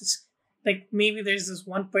origin of this, like maybe there's this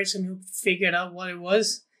one person who figured out what it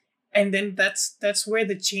was, and then that's where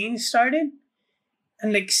the change started,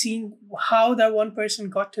 and like seeing how that one person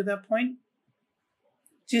got to that point.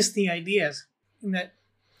 Just the ideas in that.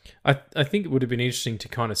 I think it would have been interesting to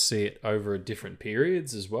kind of see it over different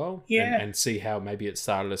periods as well. Yeah. And see how maybe it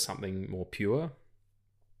started as something more pure.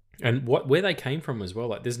 And where they came from as well.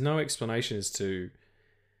 Like, there's no explanation as to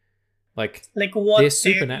like what they're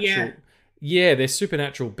supernatural. Yeah, they're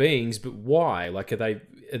supernatural beings, but why? Like,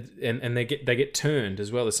 are and they get turned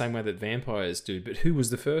as well, the same way that vampires do. But who was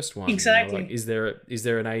the first one? Exactly. Like, is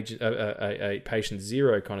there an agent a patient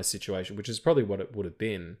zero kind of situation, which is probably what it would have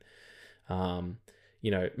been.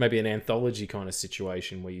 Maybe an anthology kind of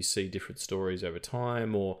situation where you see different stories over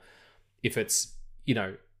time, or if it's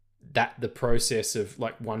that the process of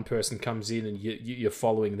like one person comes in and you're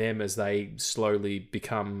following them as they slowly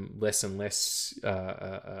become less and less.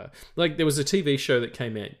 Like there was a TV show that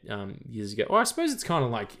came out years ago. Well, I suppose it's kind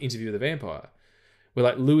of like Interview with a Vampire, where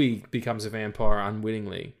like Louis becomes a vampire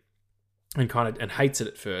unwittingly and hates it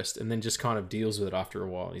at first, and then just kind of deals with it after a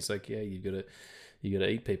while. He's like, yeah, you gotta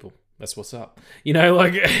eat people. That's what's up.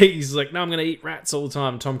 Like he's like, no, I'm gonna eat rats all the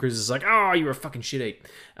time. Tom Cruise is like, oh, you're a fucking shit eat.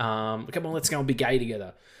 Come on, let's go and be gay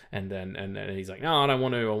together. And then he's like, no, I don't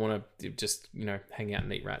want to. I want to just hang out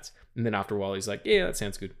and eat rats. And then after a while, he's like, yeah, that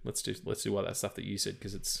sounds good. Let's do all that stuff that you said,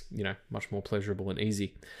 because it's much more pleasurable and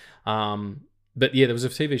easy. But yeah, there was a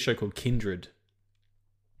TV show called Kindred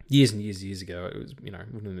years and years ago. It was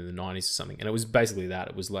in the 90s or something, and it was basically that.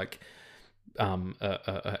 It was like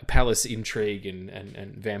a palace intrigue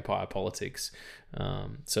and vampire politics.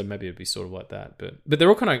 So maybe it'd be sort of like that. But they're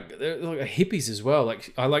all they're like hippies as well.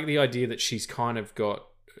 Like I like the idea that she's kind of got.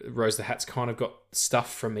 Rose the Hat's kind of got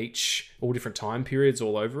stuff from all different time periods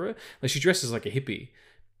all over her. Like she dresses like a hippie,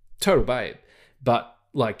 total babe. But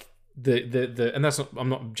like the and that's not, I'm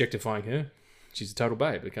not objectifying her. She's a total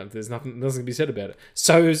babe. There's nothing to be said about it.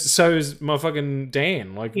 So is my fucking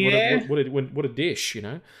Dan. Like what a dish,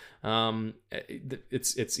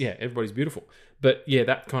 It's everybody's beautiful. But yeah,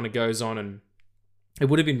 that kind of goes on, and it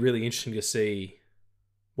would have been really interesting to see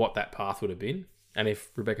what that path would have been, and if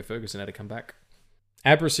Rebecca Ferguson had to come back.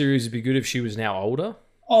 Abra series would be good if she was now older.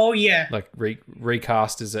 Oh yeah, like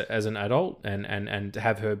recast as an adult, and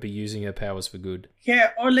have her be using her powers for good. Yeah,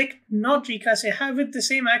 or like not recast it, have it the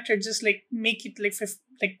same actor, just like make it like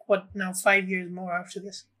 5 years more after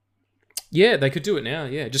this. Yeah, they could do it now.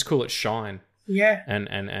 Yeah, just call it Shine. Yeah,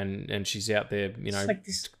 and she's out there, It's like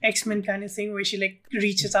this X-Men kind of thing where she like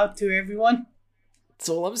reaches out to everyone. That's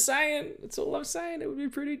all I'm saying. It would be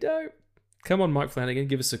pretty dope. Come on, Mike Flanagan,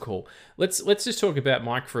 give us a call. Let's just talk about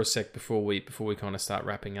Mike for a sec before we kind of start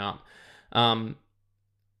wrapping up. Like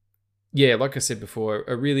I said before,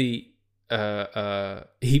 a really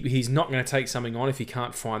he's not going to take something on if he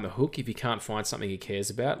can't find the hook, if he can't find something he cares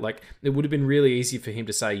about. Like it would have been really easy for him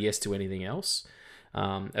to say yes to anything else,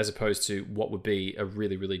 as opposed to what would be a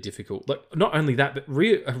really, really difficult. Like not only that, but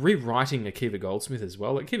rewriting Akiva Goldsmith as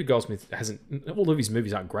well. Like Akiva Goldsmith all of his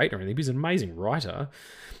movies aren't great or anything, but he's an amazing writer.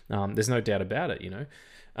 There's no doubt about it,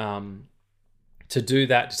 to do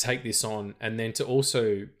that, to take this on, and then to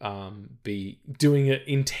also be doing it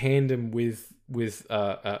in tandem with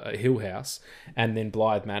Hill House and then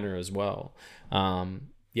Blythe Manor as well.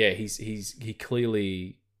 He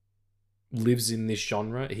clearly lives in this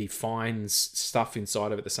genre. He finds stuff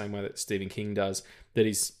inside of it the same way that Stephen King does, that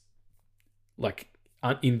is like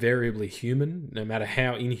invariably human, no matter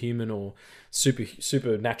how inhuman or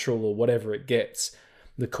supernatural or whatever it gets.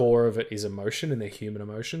 The core of it is emotion, and they're human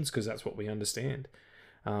emotions, because that's what we understand.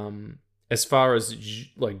 As far as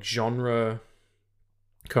like genre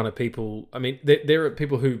kind of people, I mean, there are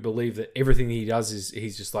people who believe that everything he does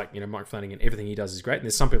he's just like, Mike Flanagan, everything he does is great. And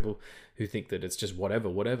there's some people who think that it's just whatever.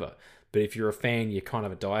 But if you're a fan, you're kind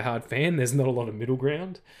of a diehard fan. There's not a lot of middle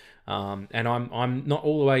ground. And I'm not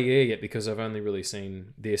all the way there yet, because I've only really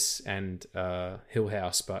seen this and Hill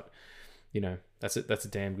House, but that's a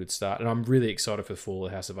damn good start, and I'm really excited for Fall of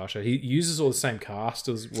the House of Usher. He uses all the same cast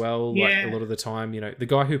as well. Yeah. Like a lot of the time, the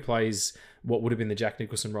guy who plays what would have been the Jack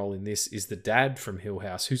Nicholson role in this is the dad from Hill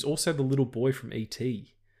House, who's also the little boy from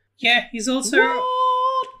E.T. Yeah, he's also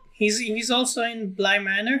he's also in Bly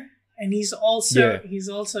Manor, and he's also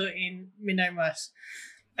in Midnight Mass.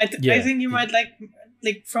 I think you might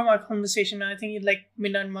like from our conversation, I think you'd like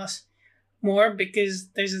Midnight Mass more, because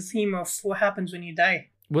there's a theme of what happens when you die.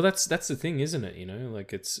 Well, that's the thing, isn't it?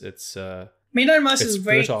 Like it's Midnight Mass is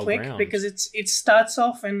very quick ground. because it starts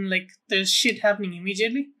off and like there's shit happening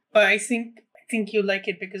immediately. But I think you like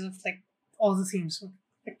it because of like all the themes.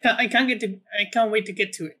 I can't wait to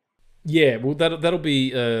get to it. Yeah, well that'll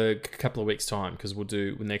be a couple of weeks time, because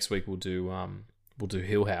next week we'll do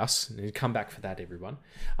Hill House, and come back for that, everyone.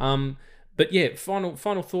 But yeah, final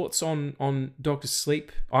thoughts on Doctor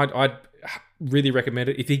Sleep. I'd really recommend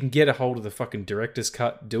it. If you can get a hold of the fucking director's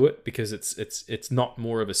cut, do it, because it's not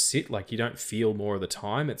more of a sit. Like, you don't feel more of the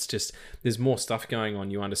time. It's just there's more stuff going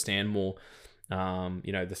on. You understand more.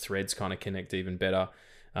 The threads kind of connect even better.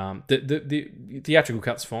 The theatrical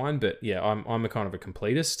cut's fine, but yeah, I'm a kind of a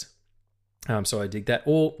completist. So I dig that.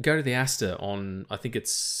 Or go to the Astor on, I think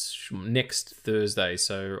it's next Thursday,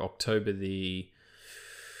 so October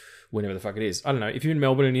whenever the fuck it is. I don't know. If you're in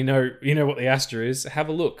Melbourne and you know what the Astor is, have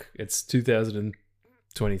a look. It's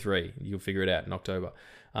 2023. You'll figure it out in October.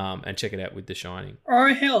 And check it out with The Shining. Or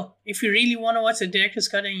hell, if you really want to watch the director's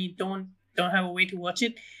cut and you don't have a way to watch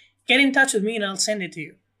it, get in touch with me and I'll send it to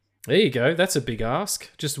you. There you go. That's a big ask.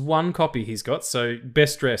 Just one copy he's got, so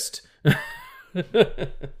best dressed.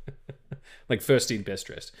 Like first in, best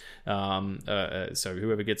dressed. So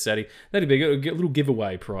whoever gets that'd be a little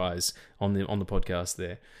giveaway prize on the podcast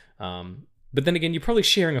there. But then again, you're probably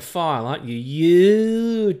sharing a file, aren't you?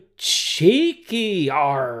 You cheeky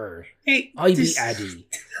R. Hey, Ivy Addy.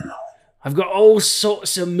 I've got all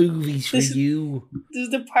sorts of movies for you. Is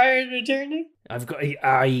the pirate returning? I've got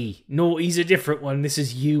aye. No, he's a different one. This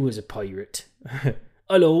is you as a pirate.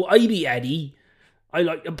 Hello, Ivy Addy. I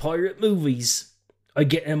like the pirate movies. I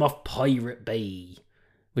get them off Pirate Bay,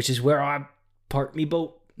 which is where I park me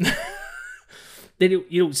boat. You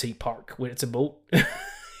don't see park when it's a boat.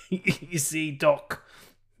 You see dock.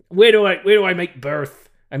 Where do I make berth?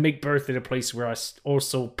 I make berth in a place where I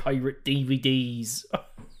also pirate DVDs.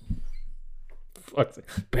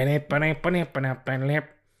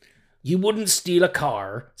 You wouldn't steal a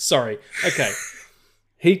car. Sorry. Okay.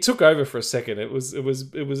 He took over for a second. I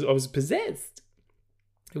was possessed.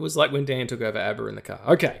 It was like when Dan took over ABBA in the car.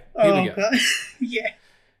 Okay, here we go. God. Yeah.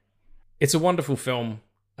 It's a wonderful film.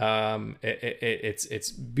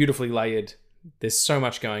 It's beautifully layered. There's so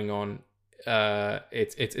much going on.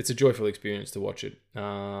 It's a joyful experience to watch it.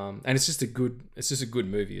 And it's just a good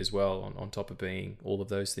movie as well. On top of being all of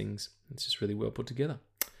those things, it's just really well put together.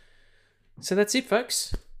 So that's it,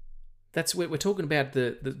 folks. That's what we're talking about.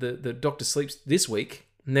 The Doctor Sleeps this week,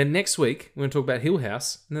 and then next week we're going to talk about Hill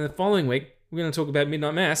House, and then the following week we're going to talk about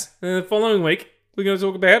Midnight Mass, and then the following week we're going to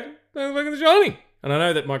talk about The Shining. And I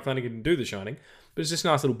know that Mike Flanagan didn't do The Shining, but it's just a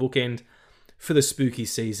nice little bookend for the spooky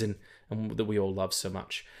season and that we all love so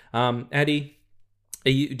much. Addy,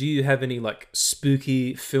 do you have any like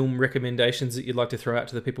spooky film recommendations that you'd like to throw out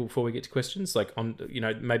to the people before we get to questions? Like on,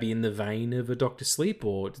 maybe in the vein of a Doctor Sleep,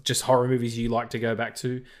 or just horror movies you like to go back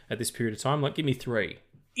to at this period of time? Like, give me 3.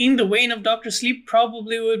 In the vein of Doctor Sleep,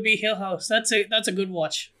 probably would be Hill House. That's a good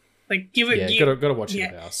watch. Like, give it. Yeah, gotta watch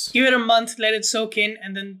Hill House. Give it a month, let it soak in,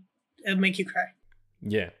 and then it'll make you cry.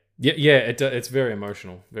 Yeah. It's very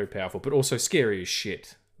emotional, very powerful, but also scary as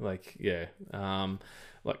shit. Like, yeah.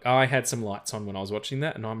 Like, I had some lights on when I was watching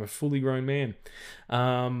that, and I'm a fully grown man.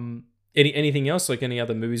 Anything else? Like any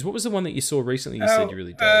other movies? What was the one that you saw recently? You said you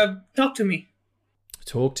really dug. Talk to Me.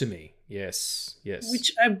 Talk to Me. Yes.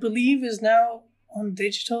 Which I believe is now on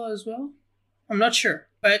digital as well. I'm not sure,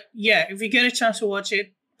 but yeah, if you get a chance to watch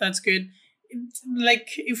it, that's good. Like,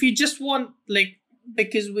 if you just want, like,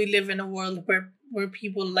 because we live in a world where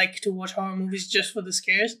people like to watch horror movies just for the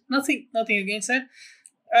scares. Nothing against that.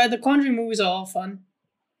 The Conjuring movies are all fun.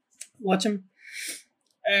 Watch them.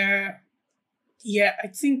 Yeah, I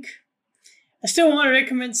think I still want to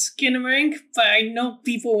recommend Skinamarink, but I know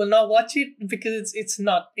people will not watch it because it's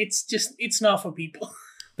not for people.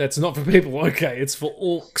 That's not for people. Okay, it's for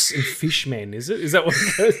orcs and fishmen, is it? Is that what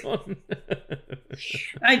goes on?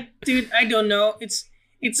 I don't know. It's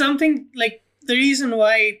something like, the reason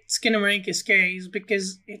why Skinamarink is scary is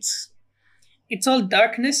because it's all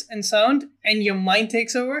darkness and sound, and your mind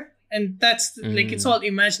takes over, and that's like, it's all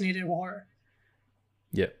imaginative horror.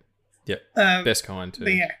 Yep. Best kind too.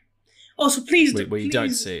 But yeah. Also, please, where you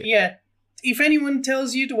don't see it. Yeah. If anyone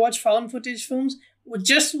tells you to watch found footage films,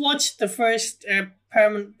 just watch the first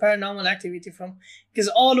Paranormal Activity film, because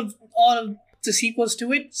all of the sequels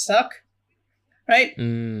to it suck. Right?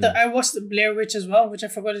 I watched the Blair Witch as well, which I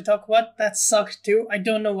forgot to talk about. That sucked too. I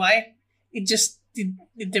don't know why. It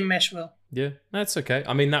didn't mesh well. Yeah, that's okay.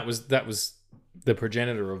 I mean, that was the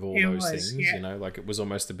progenitor of all those things. Yeah. Like, it was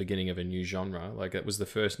almost the beginning of a new genre. Like, it was the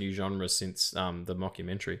first new genre since the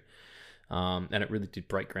mockumentary, and it really did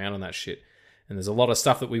break ground on that shit. And there's a lot of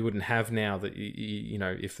stuff that we wouldn't have now that,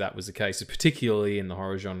 if that was the case, particularly in the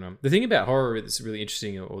horror genre. The thing about horror that's really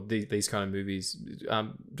interesting, or these kind of movies,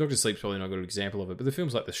 Doctor Sleep's probably not a good example of it, but the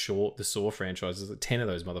films like the Saw franchise, there's like 10 of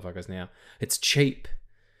those motherfuckers now. It's cheap.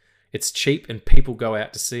 It's cheap, and people go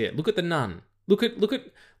out to see it. Look at The Nun. Look at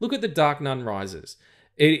The Dark Nun Rises.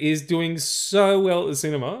 It is doing so well at the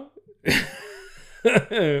cinema.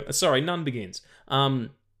 Sorry, Nun Begins.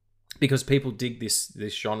 Because people dig this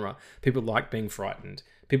genre. People like being frightened.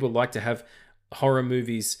 People like to have horror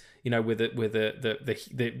movies, where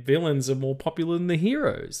the villains are more popular than the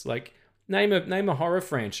heroes. Like, name a horror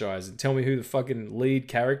franchise and tell me who the fucking lead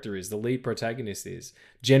character is, the lead protagonist is,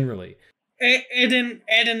 generally. Ed and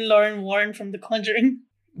Lauren Warren from The Conjuring.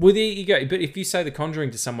 Well, there you go. But if you say The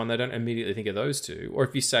Conjuring to someone, they don't immediately think of those two. Or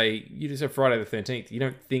if you say Friday the 13th, you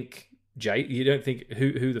don't think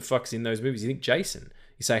who the fuck's in those movies. You think Jason.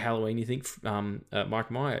 You say Halloween, you think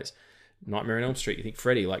Mike Myers. Nightmare on Elm Street, you think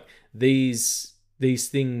Freddy. Like these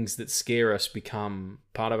things that scare us become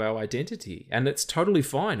part of our identity, and it's totally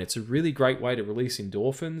fine. It's a really great way to release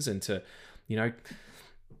endorphins and to,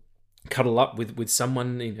 cuddle up with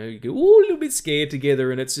someone, you go, oh, a little bit scared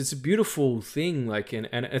together, and it's a beautiful thing. Like, and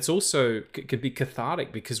it's also can be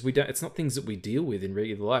cathartic because it's not things that we deal with in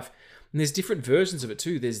regular life. And there's different versions of it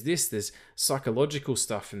too. There's psychological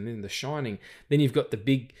stuff, and then The Shining. Then you've got the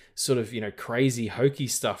big sort of, crazy hokey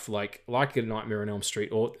stuff like A Nightmare on Elm Street,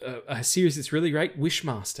 or a series that's really great,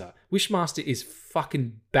 Wishmaster. Wishmaster is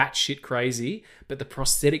fucking batshit crazy, but the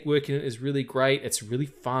prosthetic work in it is really great. It's really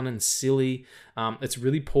fun and silly. It's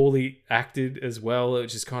really poorly acted as well,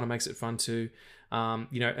 which just kind of makes it fun too.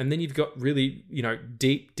 And then you've got really,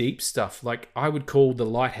 deep stuff. Like I would call The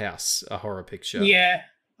Lighthouse a horror picture. Yeah.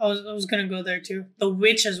 I was gonna go there too. The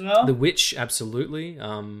Witch as well. The Witch, absolutely.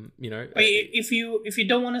 If you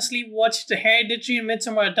don't want to sleep, watch The Hereditary and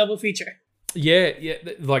Midsommar, a double feature. Yeah,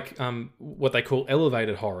 like what they call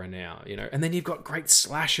elevated horror now, And then you've got great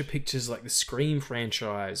slasher pictures like the Scream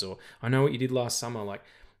franchise, or I Know What You Did Last Summer. Like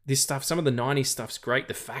this stuff, some of the 90s stuff's great.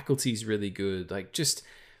 The Faculty's really good. Like just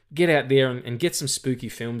get out there and get some spooky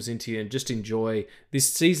films into you and just enjoy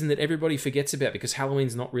this season that everybody forgets about because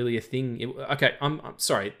Halloween's not really a thing. Okay, I'm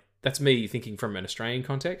sorry. That's me thinking from an Australian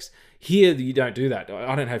context. Here, you don't do that.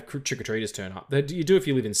 I don't have trick-or-treaters turn up. You do if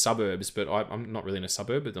you live in suburbs, but I'm not really in a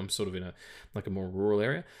suburb, but I'm sort of in a more rural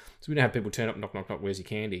area. So we don't have people turn up, knock, knock, knock, where's your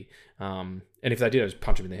candy? And if they did, I just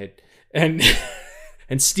punch them in the head. And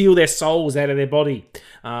and steal their souls out of their body.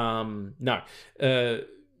 Yeah,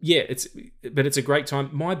 it's a great time.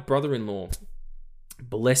 My brother-in-law,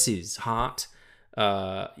 bless his heart,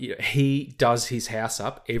 he does his house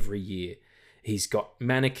up every year. He's got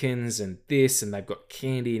mannequins and this, and they've got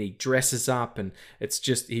candy, and he dresses up, and it's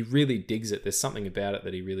just, he really digs it. There's something about it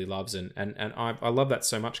that he really loves, and I love that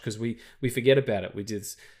so much because we forget about it. We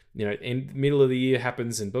just, in the middle of the year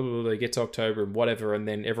happens, and blah, blah, blah, get to October and whatever, and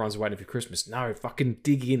then everyone's waiting for Christmas. No, fucking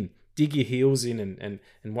dig your heels in and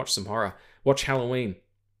watch some horror. Watch Halloween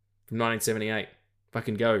from 1978.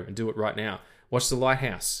 Fucking go and do it right now. Watch The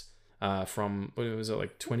Lighthouse from, what was it,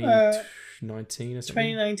 like 2019 or something?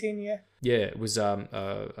 2019, yeah. Yeah, it was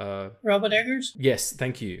Robert Eggers. Yes,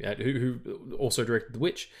 thank you. Who also directed The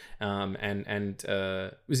Witch. Did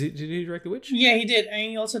he direct The Witch? Yeah, he did,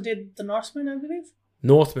 and he also did The Northman, I believe.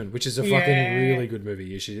 Northman, which is a fucking really good movie.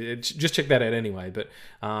 You should just check that out anyway. But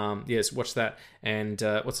yes, watch that. And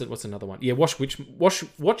what's another one? Yeah, watch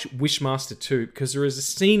Wishmaster 2, because there is a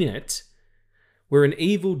scene in it where an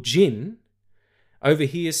evil djinn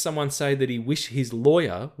overhears someone say that he wished his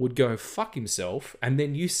lawyer would go fuck himself, and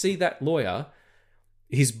then you see that lawyer,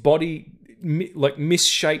 his body like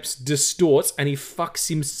misshapes, distorts, and he fucks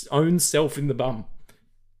his own self in the bum.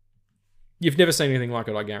 You've never seen anything like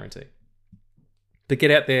it, I guarantee. But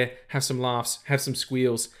get out there, have some laughs, have some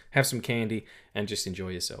squeals, have some candy, and just enjoy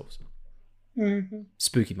yourselves. Mm-hmm.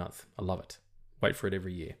 Spooky month. I love it. Wait for it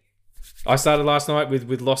every year. I started last night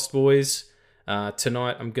with Lost Boys.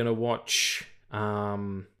 Tonight I'm going to watch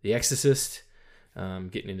The Exorcist.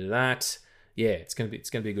 Getting into that. Yeah, it's gonna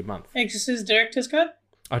be a good month. Exorcist director's cut?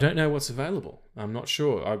 I don't know what's available. I'm not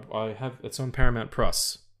sure. I have, it's on Paramount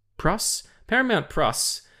Plus. Paramount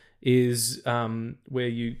Plus is where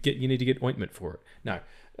you need to get ointment for it. No,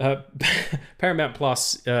 Paramount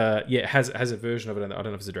Plus has a version of it. I don't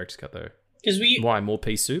know if it's a director's cut though. Why, more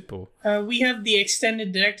pea soup or? We have the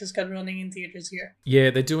extended director's cut running in theaters here.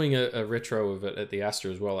 Yeah, they're doing a retro of it at the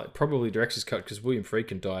Astor as well. Like, probably director's cut because William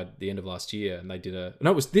Friedkin died at the end of last year, and they did it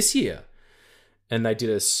was this year, and they did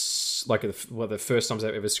the first time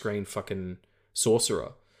they've ever screened fucking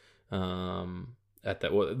Sorcerer, at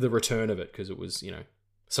the return of it, because it was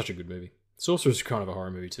such a good movie. Sorcerer's kind of a horror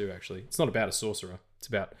movie too. Actually, it's not about a sorcerer. It's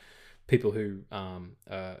about people who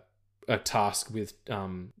are tasked with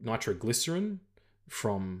nitroglycerin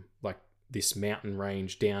from like this mountain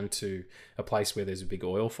range down to a place where there's a big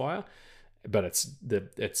oil fire, but the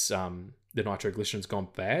nitroglycerin's gone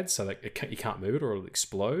bad, so that you can't move it or it'll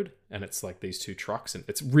explode. And it's like these two trucks, and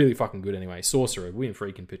it's really fucking good. Anyway, Sorcerer, William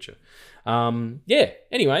Friedkin picture.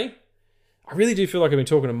 Anyway, I really do feel like I've been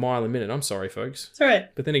talking a mile a minute. I'm sorry, folks. It's all right.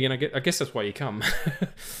 But then again, I guess that's why you come.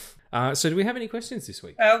 So do we have any questions this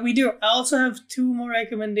week? We do. I also have 2 more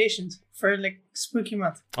recommendations for like spooky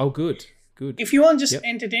month. Oh, good. If you want just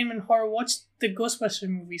entertainment horror, watch the Ghostbusters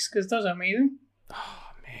movies, because those are amazing. Oh,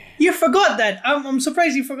 man. You forgot that. I'm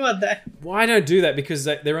surprised you forgot that. Why don't do that? Because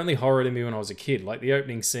they're only horror to me when I was a kid. Like the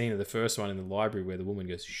opening scene of the first one in the library where the woman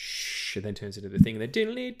goes shh and then turns into the thing and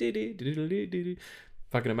then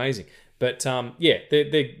fucking amazing. But yeah,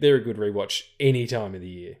 they're a good rewatch any time of the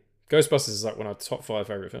year. Ghostbusters is like one of my top 5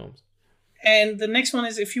 favorite films. And the next one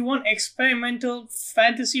is, if you want experimental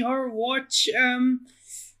fantasy horror, watch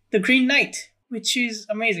The Green Knight, which is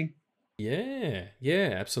amazing. Yeah,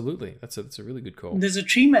 absolutely. That's a really good call. There's a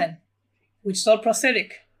tree man, which is all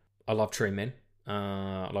prosthetic. I love tree men.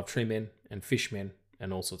 I love tree men and fish men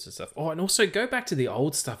and all sorts of stuff. Oh, and also go back to the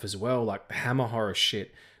old stuff as well, like the Hammer horror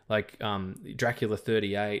shit, like Dracula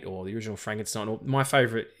 38 or the original Frankenstein. Or my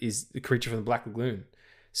favorite is The Creature from the Black Lagoon.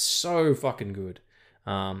 So fucking good.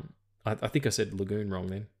 I think I said lagoon wrong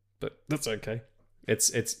then, but that's okay.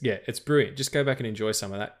 It's brilliant. Just go back and enjoy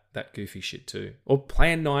some of that goofy shit too. Or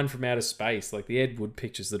Plan 9 from Outer Space, like the Ed Wood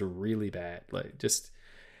pictures that are really bad. Like just,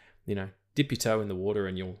 dip your toe in the water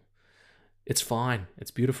and it's fine.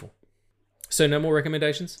 It's beautiful. So no more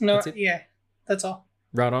recommendations? No, that's it? Yeah, that's all.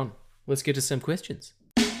 Right on. Let's get to some questions.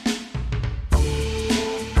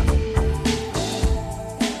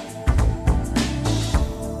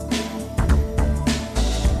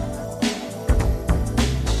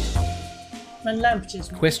 My lamp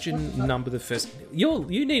just... Question number the first. You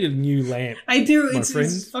need a new lamp. I do. My It's friend.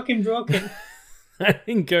 fucking broken. That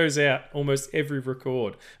thing goes out almost every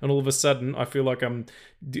record. And all of a sudden, I feel like I'm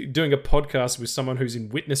doing a podcast with someone who's in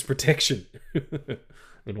witness protection.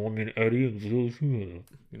 And I'm in Eddie.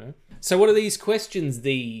 So what are these questions,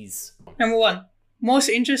 Number 1. Most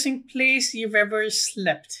interesting place you've ever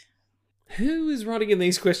slept? Who is writing in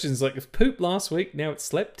these questions? Like, if pooped last week, now it's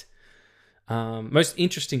slept. Most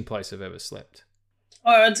interesting place I've ever slept.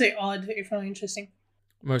 Or I'd say odd, if not interesting.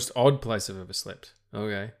 Most odd place I've ever slept.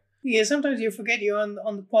 Okay. Yeah, sometimes you forget you're on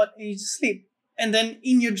the pot and you just sleep. And then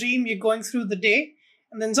in your dream, you're going through the day.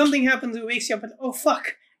 And then something happens that wakes you up and, oh,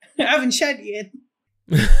 fuck, I haven't shat yet.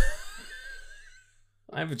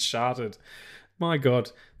 I haven't sharted. My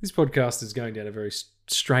God, this podcast is going down a very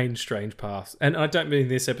strange path. And I don't mean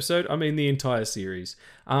this episode, I mean the entire series.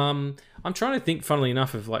 I'm trying to think, funnily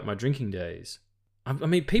enough, of like my drinking days. I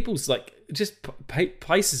mean, people's like just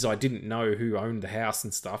places I didn't know who owned the house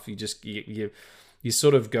and stuff. You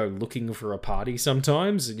sort of go looking for a party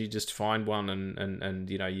sometimes, and you just find one, and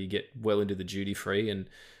you get well into the duty free, and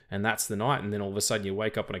that's the night. And then all of a sudden you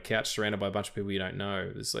wake up on a couch surrounded by a bunch of people you don't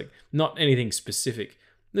know. There's like not anything specific.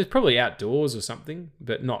 There's probably outdoors or something,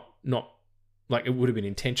 but not like it would have been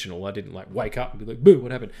intentional. I didn't like wake up and be like, boo,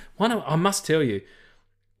 what happened? I must tell you,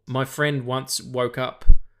 my friend once woke up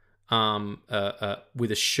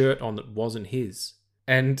with a shirt on that wasn't his,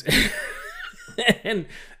 and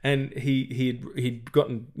and he'd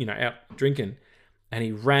gotten out drinking, and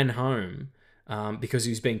he ran home because he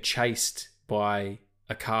was being chased by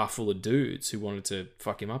a car full of dudes who wanted to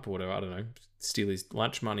fuck him up or whatever. I don't know, steal his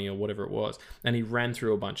lunch money or whatever it was. And he ran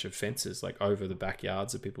through a bunch of fences, like over the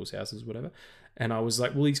backyards of people's houses, whatever. And I was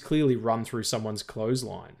like, well, he's clearly run through someone's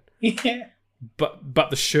clothesline. Yeah. But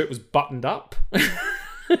the shirt was buttoned up.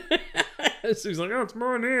 So he's like, oh, it's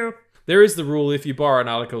mine now. There is the rule, if you borrow an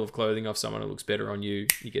article of clothing off someone who looks better on you,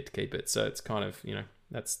 you get to keep it. So it's kind of,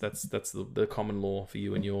 that's the common law for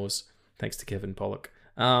you and yours. Thanks to Kevin Pollock.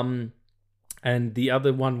 And the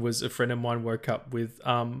other one was a friend of mine woke up with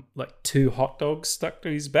like 2 hot dogs stuck to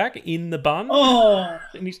his back in the bun. Oh,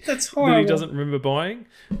 that's horrible. That he doesn't remember buying.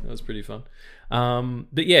 That was pretty fun.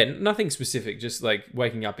 But yeah, nothing specific. Just like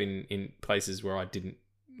waking up in places where I didn't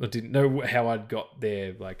know how I'd got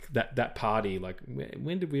there. Like that party. Like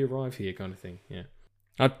when did we arrive here? Kind of thing. Yeah.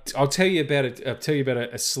 I'll tell you about it. I'll tell you about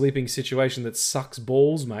a sleeping situation that sucks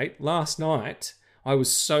balls, mate. Last night, I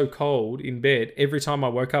was so cold in bed. Every time I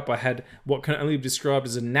woke up, I had what can only be described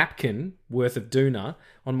as a napkin worth of doona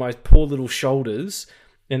on my poor little shoulders.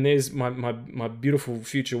 And there's my beautiful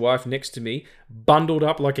future wife next to me, bundled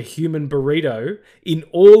up like a human burrito in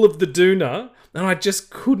all of the doona. And I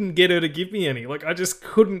just couldn't get her to give me any. Like, I just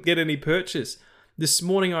couldn't get any purchase. This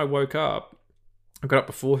morning I woke up. I got up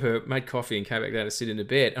before her, made coffee, and came back down to sit in the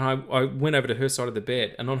bed. And I went over to her side of the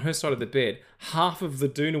bed. And on her side of the bed, half of the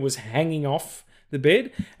doona was hanging off the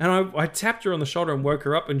bed, and I tapped her on the shoulder and woke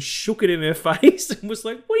her up and shook it in her face and was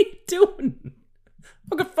like, what are you doing?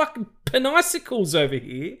 I've got fucking penicicles over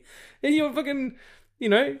here, and you're fucking,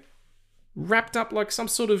 wrapped up like some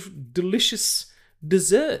sort of delicious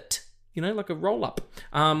dessert, like a roll-up.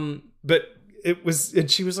 But it was,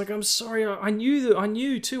 and she was like, I'm sorry, I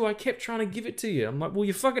knew too, I kept trying to give it to you. I'm like, well,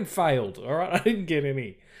 you fucking failed, all right? I didn't get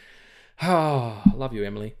any. Oh, love you,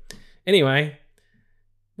 Emily. Anyway,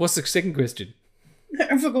 what's the second question?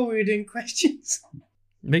 I forgot we were doing questions.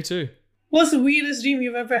 Me too. What's the weirdest dream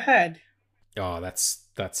you've ever had? Oh, that's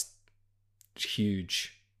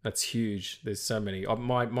huge. That's huge. There's so many.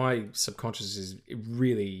 My subconscious is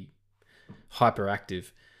really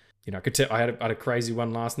hyperactive. You know, I could tell. I had a crazy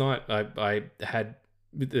one last night. I had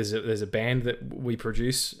there's a band that we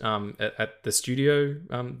produce at the studio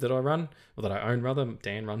that I run, or that I own rather.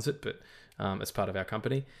 Dan runs it, but it's part of our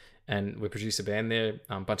company, and we produce a band there.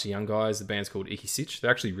 A bunch of young guys. The band's called Icky Sitch.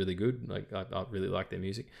 They're actually really good. Like I really like their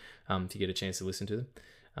music. If you get a chance to listen to them,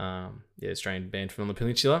 Australian band from on the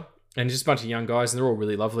peninsula, and just a bunch of young guys, and they're all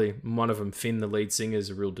really lovely. One of them, Finn, the lead singer, is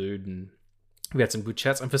a real dude, and we had some good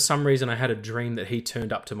chats. And for some reason, I had a dream that he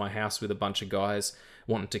turned up to my house with a bunch of guys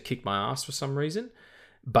wanting to kick my ass for some reason.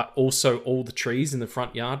 But also all the trees in the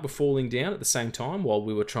front yard were falling down at the same time while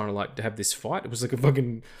we were trying to have this fight. It was like a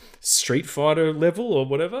fucking Street Fighter level or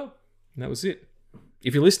whatever. And that was it.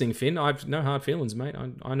 If you're listening, Finn, I've no hard feelings, mate.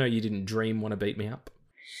 I know you didn't dream want to beat me up.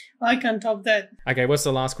 I can't top that. Okay, what's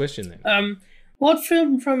the last question then? What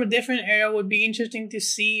film from a different era would be interesting to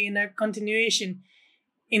see in a continuation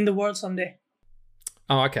in the world someday?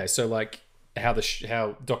 Oh, okay. So like how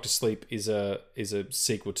Dr. Sleep is a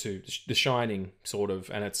sequel to The Shining, sort of,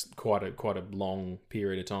 and it's quite a long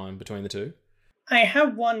period of time between the two. I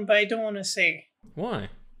have one, but I don't want to say. Why?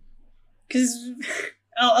 Because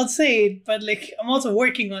I'll say it, but like I'm also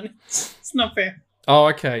working on it. It's not fair. Oh,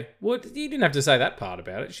 okay. Well, you didn't have to say that part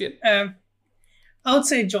about it. Shit. I would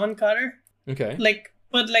say John Carter. Okay.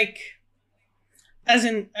 But as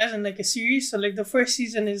in like a series. So like the first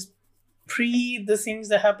season is pre the things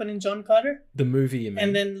that happen in John Carter. The movie, you mean?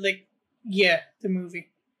 And then the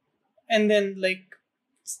movie. And then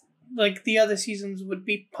like the other seasons would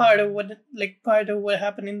be part of what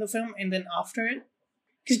happened in the film, and then after it.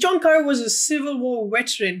 Because John Carter was a Civil War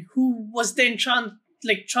veteran who was then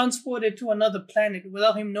transported to another planet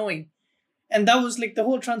without him knowing. And that was like the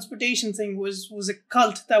whole transportation thing was a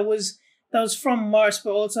cult that was from Mars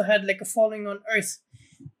but also had like a following on Earth.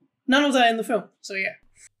 None of that in the film. So yeah.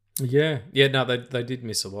 Yeah. No, they did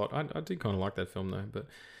miss a lot. I did kind of like that film though, but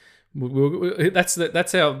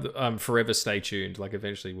that's our forever stay tuned. Like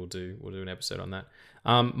eventually we'll do an episode on that.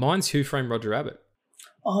 Mine's Who Framed Roger Rabbit.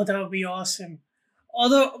 Oh, that would be awesome.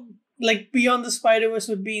 Although like Beyond the Spider-Verse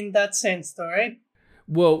would be in that sense though, right?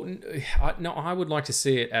 Well, no, I would like to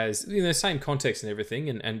see it as, you know, same context and everything,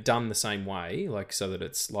 and done the same way, like so that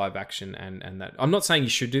it's live action and that. I'm not saying you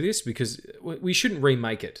should do this because we shouldn't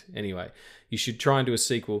remake it anyway. You should try and do a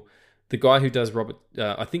sequel. The guy who does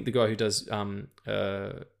I think the guy who does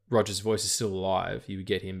Roger's voice is still alive. You would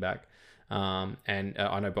get him back. And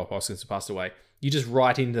I know Bob Hoskins passed away. You just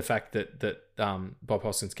write in the fact that Bob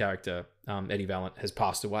Hoskins' character, Eddie Valent, has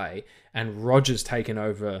passed away, and Roger's taken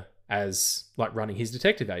over as like running his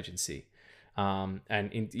detective agency,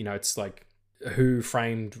 it's like Who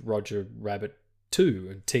Framed Roger Rabbit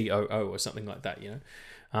 2, TOO or something like that. You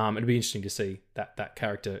know, it'd be interesting to see that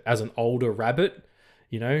character as an older rabbit.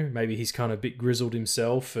 You know, maybe he's kind of a bit grizzled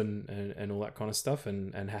himself and all that kind of stuff,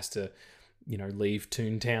 and has to, you know, leave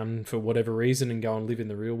Toontown for whatever reason and go and live in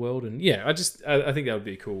the real world. And yeah, I think that would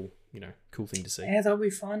be a cool thing to see. Yeah, that would be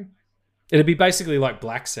fun. It'd be basically like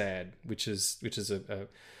Black Sad, which is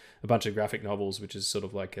a bunch of graphic novels, which is sort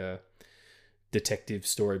of like a detective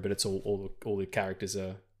story, but it's all the characters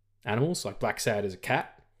are animals. Like Black Sad is a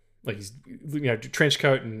cat, like he's, you know, trench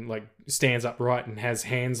coat and like stands upright and has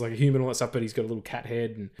hands like a human and all that stuff, but he's got a little cat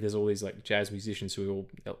head. And there's all these like jazz musicians who are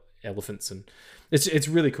all elephants, and it's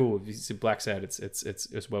really cool. If you see Black Sad,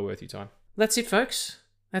 it's well worth your time. That's it, folks.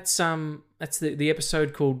 That's the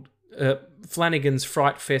episode called Flanagan's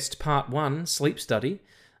Fright Fest Part 1 Sleep Study.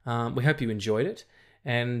 We hope you enjoyed it.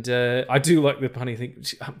 And I do like the funny thing.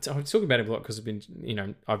 I'm talking about him a lot because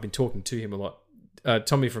I've been talking to him a lot.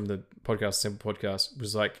 Tommy from the podcast, Simple Podcast,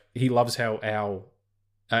 was like, he loves how our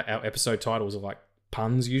episode titles are like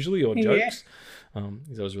puns usually, or jokes.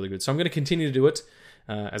 That was really good. So I'm going to continue to do it.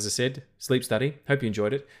 As I said, Sleep Study. Hope you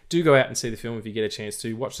enjoyed it. Do go out and see the film if you get a chance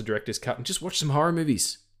to. Watch the director's cut and just watch some horror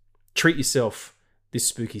movies. Treat yourself this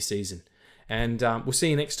spooky season. And we'll see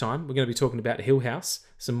you next time. We're going to be talking about Hill House,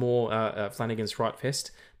 some more Flanagan's Fright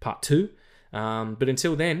Fest Part 2. But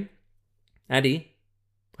until then, Addie,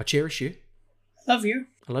 I cherish you. Love you.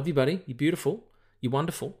 I love you, buddy. You're beautiful. You're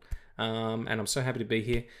wonderful. And I'm so happy to be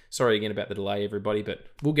here. Sorry again about the delay, everybody, but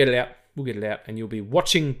we'll get it out. We'll get it out, and you'll be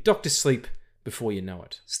watching Dr. Sleep before you know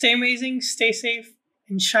it. Stay amazing, stay safe,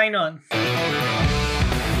 and shine on.